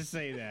fucking meant to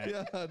say that.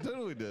 yeah, I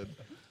totally did.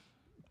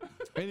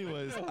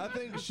 Anyways, I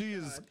think she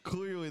is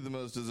clearly the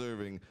most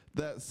deserving.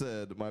 That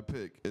said, my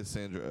pick is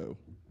Sandra Oh.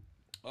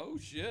 Oh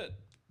shit,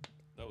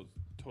 that was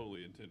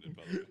totally intended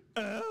by the way.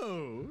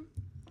 Oh.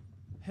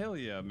 Hell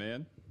yeah,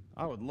 man!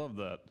 I would love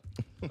that.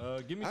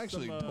 Give me I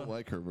actually some. don't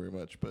like her very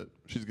much, but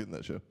she's good in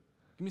that show.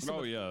 Give me some.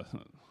 Oh yeah,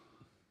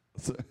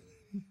 So,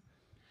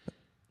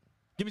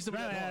 Give me some of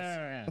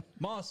that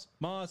moss.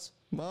 Moss.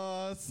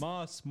 Moss.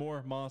 Moss.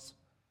 More moss.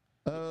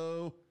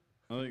 Oh.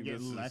 I think Get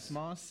this less is.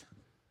 moss.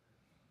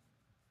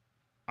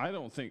 I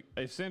don't think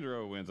if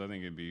Sandra Oh wins, I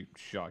think it'd be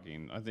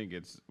shocking. I think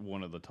it's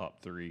one of the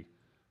top 3.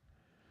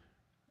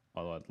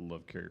 Although I'd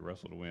love Kerry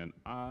Russell to win,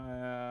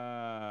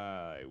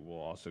 I will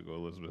also go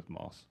Elizabeth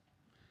Moss.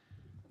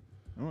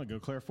 I'm gonna go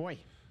Claire Foy.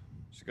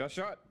 She got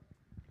shot.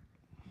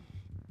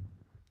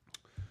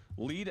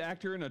 Lead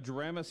actor in a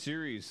drama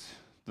series.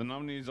 The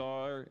nominees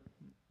are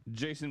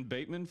Jason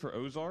Bateman for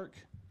Ozark,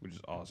 which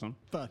is awesome.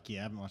 Fuck yeah,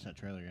 I haven't watched that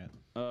trailer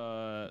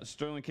yet.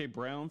 Sterling K.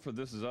 Brown for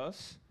This Is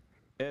Us.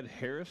 Ed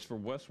Harris for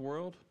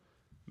Westworld.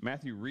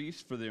 Matthew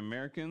Reese for The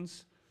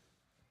Americans.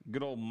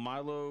 Good old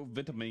Milo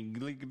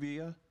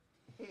Ventimiglia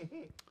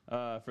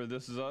for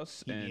This Is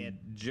Us. He and did.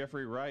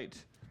 Jeffrey Wright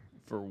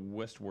for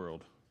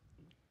Westworld.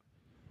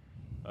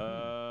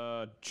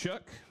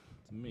 Chuck,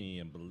 It's me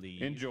and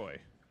believe. enjoy.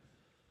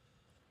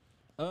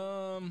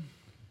 I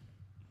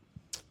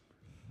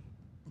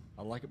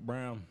like it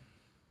brown.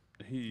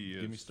 He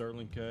Give me is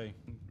Sterling K.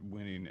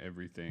 winning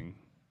everything.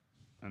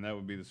 And that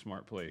would be the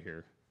smart play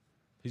here.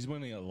 He's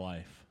winning at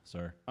life,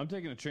 sir. I'm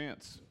taking a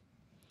chance.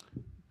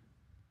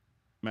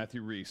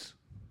 Matthew Reese.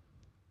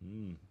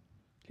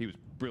 He was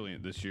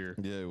brilliant this year.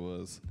 Yeah, it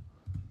was.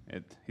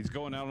 He's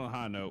going out on a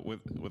high note with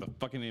a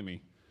fucking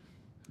Emmy.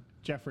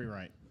 Jeffrey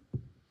Wright.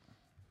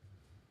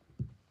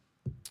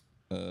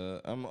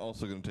 I'm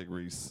also going to take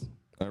Reese.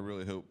 I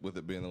really hope with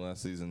it being the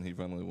last season, he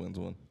finally wins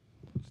one.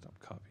 Stop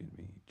copying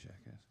me, you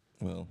jackass.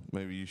 Well,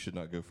 maybe you should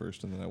not go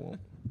first, and then I won't.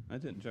 I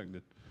didn't. Chuck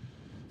did.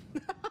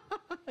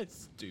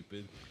 It's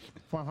stupid.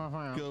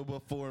 Go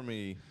before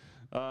me.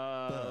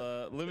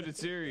 Limited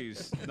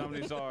series.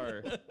 Nominees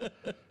are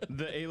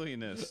The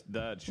Alienist.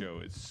 That show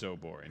is so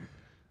boring.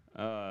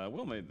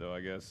 Well made, though, I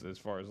guess, as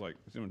far as like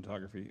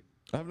cinematography.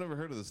 I've never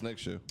heard of this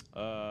next show.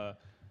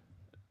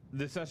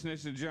 The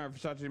Assassination of Gianni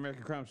Versace,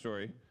 American Crime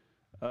Story.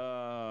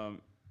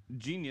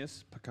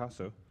 Genius,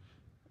 Picasso.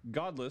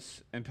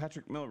 Godless, and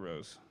Patrick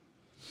Melrose.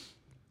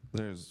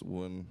 There's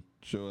one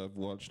show I've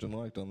watched and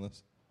liked on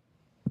this.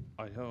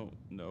 I don't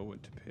know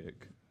what to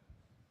pick.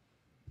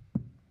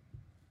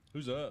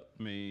 Who's up?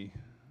 Me.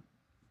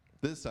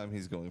 This time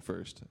he's going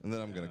first, and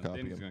then I'm going to copy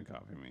Then he's him. going to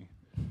copy me.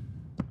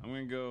 I'm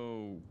going to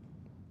go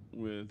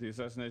with The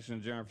Assassination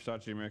of Gianni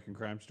Versace, American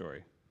Crime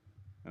Story.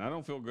 And I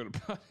don't feel good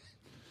about it.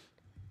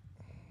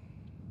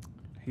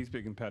 He's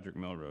picking Patrick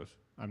Melrose.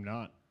 I'm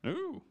not.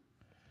 Ooh.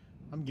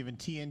 I'm giving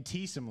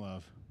TNT some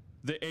love.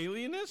 The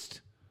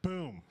Alienist?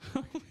 Boom.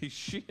 Holy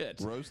shit.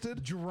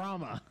 Roasted?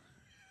 Drama.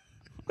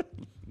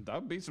 That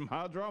would be some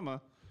high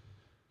drama.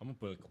 I'm gonna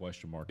put a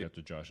question mark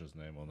after Josh's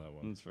name on that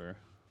one. That's fair.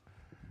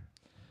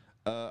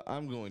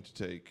 I'm going to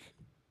take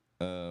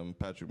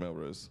Patrick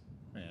Melrose.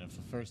 Man, if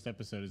the first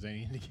episode is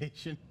any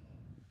indication.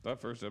 That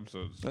first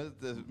episode's Yeah, a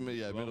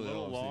admittedly,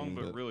 little all I've long, seen,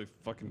 but really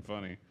fucking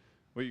funny.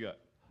 What you got?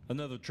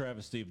 Another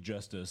travesty of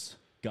justice.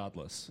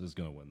 Godless is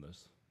gonna win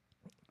this.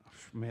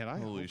 Man, I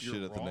Holy hope you're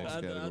shit at the wrong. next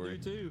category.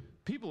 too.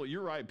 People,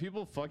 you're right.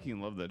 People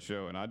fucking love that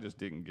show, and I just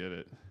didn't get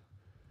it.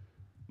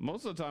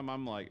 Most of the time,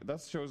 I'm like,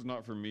 that show's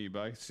not for me,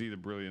 but I see the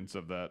brilliance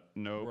of that.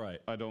 No, Right.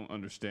 I don't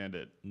understand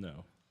it.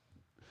 No.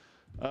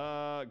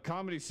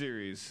 Comedy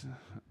series.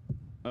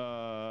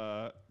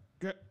 Good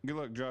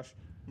luck, Josh.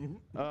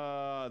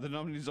 The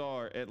nominees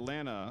are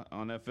Atlanta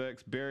on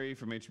FX, Barry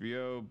from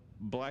HBO,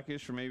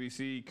 Blackish from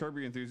ABC, Curb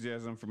Your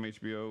Enthusiasm from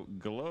HBO,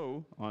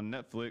 Glow on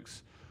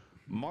Netflix,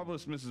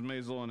 Marvelous Mrs.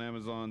 Maisel on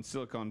Amazon,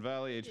 Silicon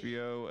Valley,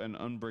 HBO, and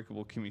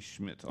Unbreakable Kimmy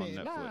Schmidt on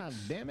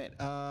Netflix. Damn it.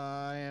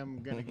 I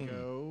am going to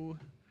go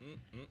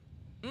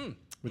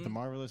with the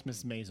Marvelous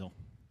Mrs. Maisel.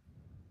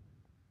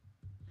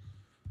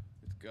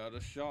 It's got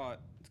a shot.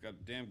 It's got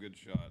a damn good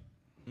shot.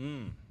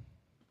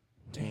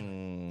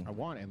 I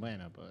want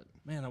Atlanta, but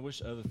Man, I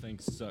wish other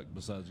things sucked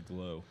besides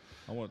Glow.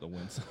 I want it to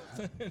win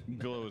something.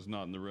 Glow is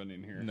not in the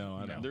running here. No,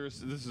 I know.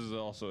 This is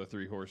also a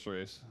 3-horse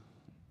race.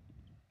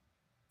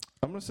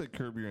 I'm going to say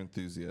Curb Your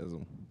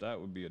Enthusiasm. That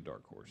would be a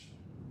dark horse,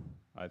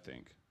 I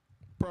think.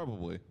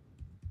 Probably.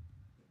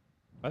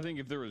 I think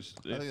if there was,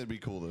 I think it'd be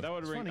cool, though. that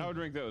would rank. funny. I would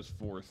rank that as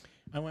 4th.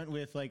 I went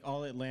with like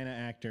all Atlanta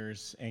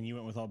actors, and you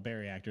went with all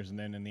Barry actors, and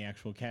then in the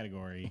actual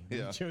category,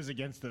 Yeah. you chose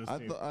against those I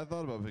two. thought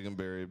about picking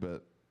Barry,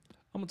 but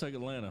I'm gonna take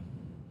Atlanta.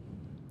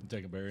 You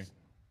taking Barry?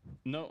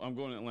 No, I'm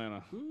going to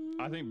Atlanta.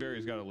 I think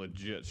Barry's got a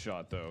legit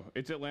shot, though.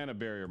 It's Atlanta,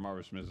 Barry, or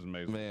Marvelous Mrs.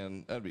 Maisel.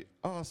 Man, that'd be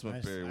awesome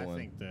if Barry I won.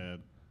 think the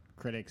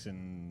critics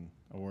and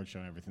award show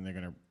and everything,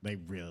 they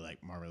really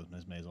like Marvelous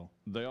Miss Maisel.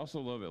 They also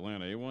love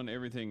Atlanta. It won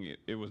everything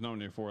it was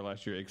nominated for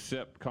last year,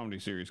 except comedy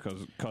series,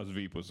 because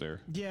Veep was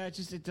there. Yeah,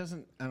 it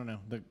doesn't. I don't know.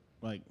 The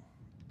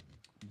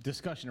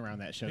discussion around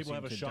that show. People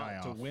have a seemed to die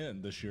shot to off.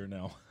 win this year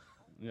now.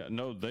 Yeah,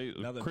 no,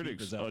 Now that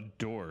critics Veep is out.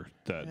 adore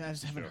that. Yeah, I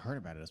just haven't show. heard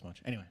about it as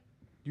much. Anyway,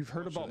 You've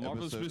heard about an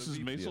Marvelous episode of Mrs.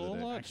 Veep the Maisel other a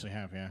day. lot? actually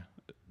have, yeah.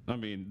 I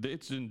mean,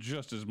 it's in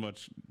just as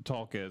much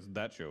talk as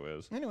that show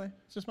is. Anyway,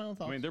 it's just my own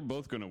thoughts. I mean, they're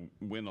both going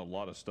to win a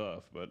lot of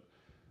stuff, but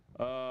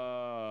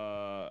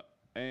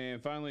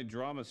and finally,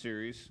 drama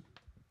series.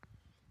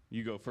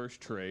 You go first,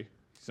 Trey.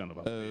 Son of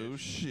a Oh bitch.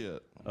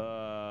 shit!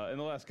 In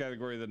the last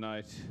category of the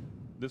night,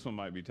 this one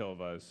might be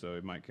televised, so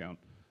it might count.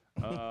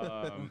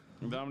 The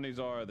nominees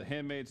are The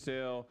Handmaid's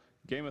Tale,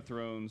 Game of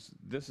Thrones,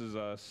 This Is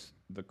Us,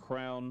 The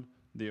Crown,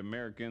 The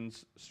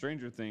Americans,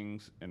 Stranger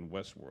Things, and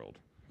Westworld.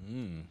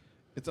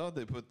 It's odd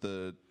they put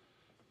the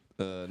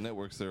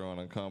networks they're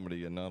on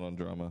comedy and not on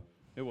drama.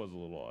 It was a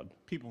little odd.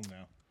 people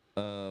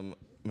know.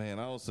 Man,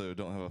 I also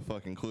don't have a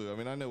fucking clue. I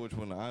mean, I know which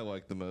one I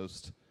like the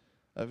most.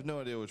 I have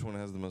no idea which one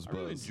has the most I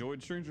really buzz.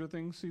 enjoyed Stranger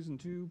Things season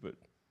 2, but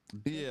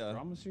Yeah,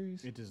 drama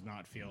series? It does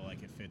not feel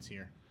like it fits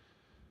here.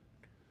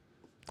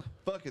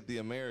 fuck it, The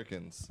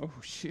Americans. Oh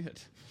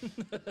shit!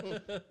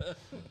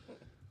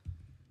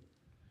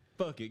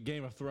 Fuck it,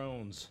 Game of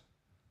Thrones.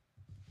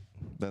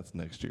 That's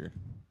next year.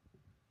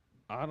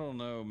 I don't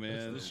know, It's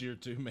man. this year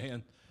too,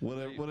 man.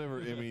 Whatever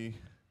Emmy.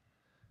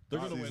 They're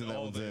going to season win that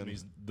all one's the in.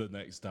 Emmys the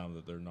next time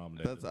that they're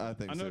nominated. I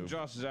think I know so.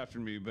 Josh is after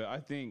me, but I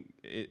think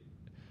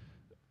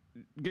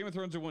Game of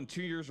Thrones had won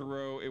 2 years in a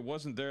row. It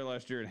wasn't there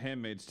last year, and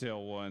Handmaid's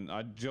Tale won.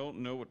 I don't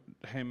know what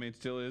Handmaid's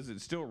Tale is.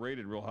 It's still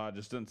rated real high,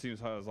 just doesn't seem as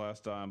high as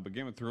last time. But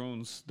Game of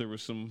Thrones, there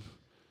was some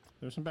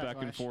There's some back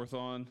and backlash. forth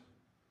on.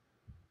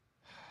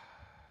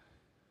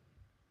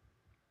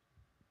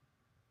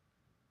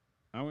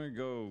 I'm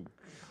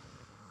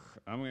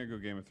gonna go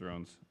Game of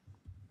Thrones.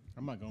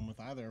 I'm not going with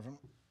either of them.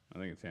 I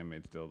think it's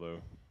Handmaid's Tale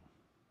though.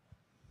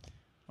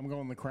 I'm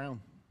going The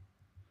Crown.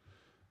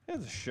 It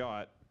has a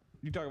shot.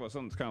 You talk about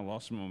something that's kind of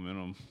lost some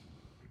momentum.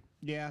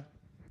 Yeah.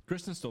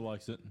 Kristen still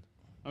likes it.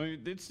 I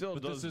mean, it still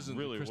But does this isn't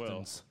really well.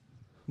 Kristen's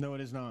No,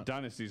 it is not.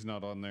 Dynasty's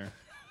not on there.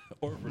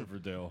 or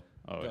Riverdale.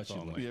 Oh, it's Got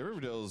you, on Link. there. Yeah,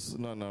 Riverdale's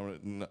not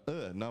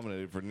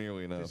nominated for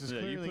nearly enough. This is Yeah,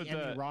 you clearly put Emmy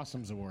that-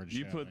 Rossum's award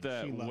You show, put and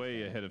that she loved way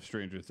that. ahead of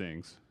Stranger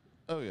Things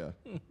Oh yeah,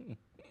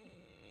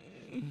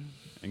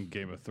 and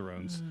Game of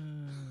Thrones.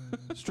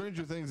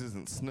 Stranger Things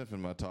isn't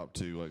sniffing my top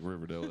 2 like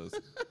Riverdale is.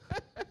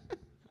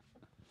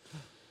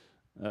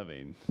 I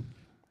mean,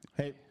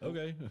 Hey,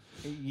 Okay.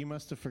 you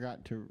must have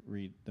forgotten to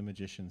read The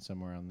Magician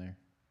somewhere on there.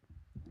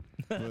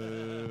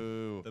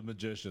 Boo. The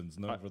Magicians,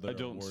 known for their I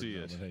don't award see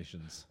it.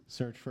 nominations.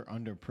 Search for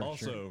Under Pressure.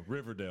 Also,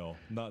 Riverdale,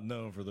 not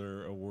known for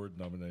their award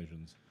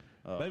nominations.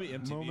 Maybe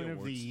MTV Moment Awards.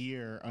 of the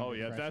Year. Under oh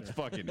yeah, Pressure. that's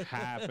fucking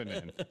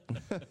happening.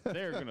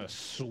 They're gonna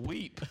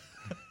sweep.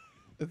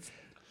 It's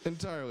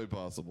entirely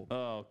possible.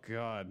 Oh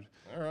god.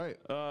 All right.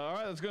 All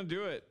right, that's gonna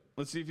do it.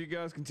 Let's see if you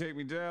guys can take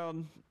me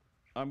down.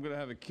 I'm gonna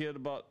have a kid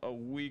about a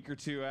week or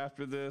 2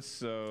 after this,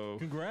 so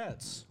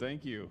Congrats.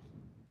 thank you,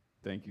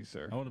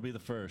 sir. I want to be the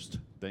first.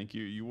 Thank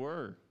you. You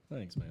were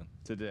Thanks, man.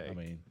 today. I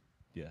mean,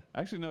 yeah.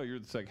 Actually, no, you're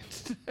the second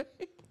today.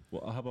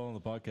 Well, how about on the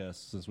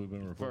podcast since we've been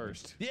recording?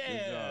 First. Yeah.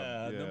 Good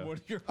job. no Yeah. more-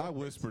 you're- I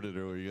whispered it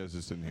earlier. You guys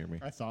just didn't hear me.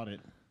 I thought it.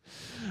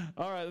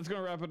 All right, that's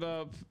going to wrap it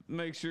up.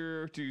 Make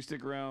sure to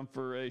stick around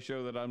for a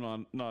show that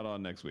I'm not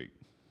on next week.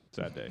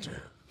 Sad day.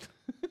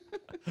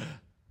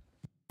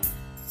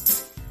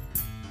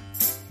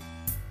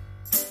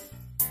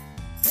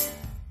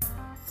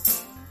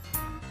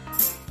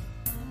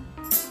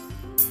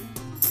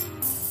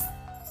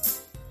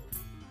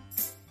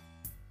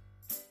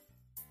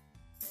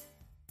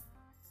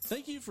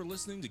 Thank you for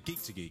listening to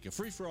Geek to Geek, a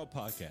free-for-all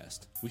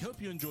podcast. We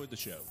hope you enjoyed the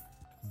show.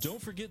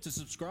 Don't forget to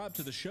subscribe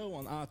to the show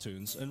on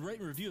iTunes and rate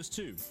and review us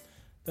too.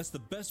 That's the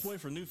best way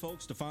for new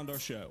folks to find our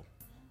show.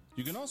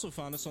 You can also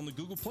find us on the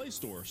Google Play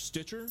Store,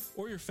 Stitcher,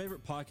 or your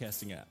favorite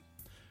podcasting app.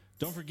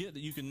 Don't forget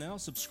that you can now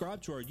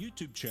subscribe to our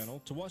YouTube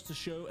channel to watch the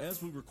show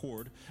as we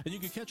record, and you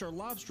can catch our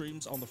live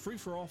streams on the Free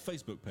For All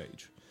Facebook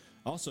page.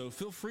 Also,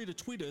 feel free to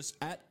tweet us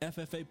at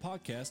FFA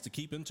Podcast to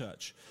keep in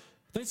touch.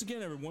 Thanks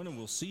again, everyone, and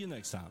we'll see you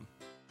next time.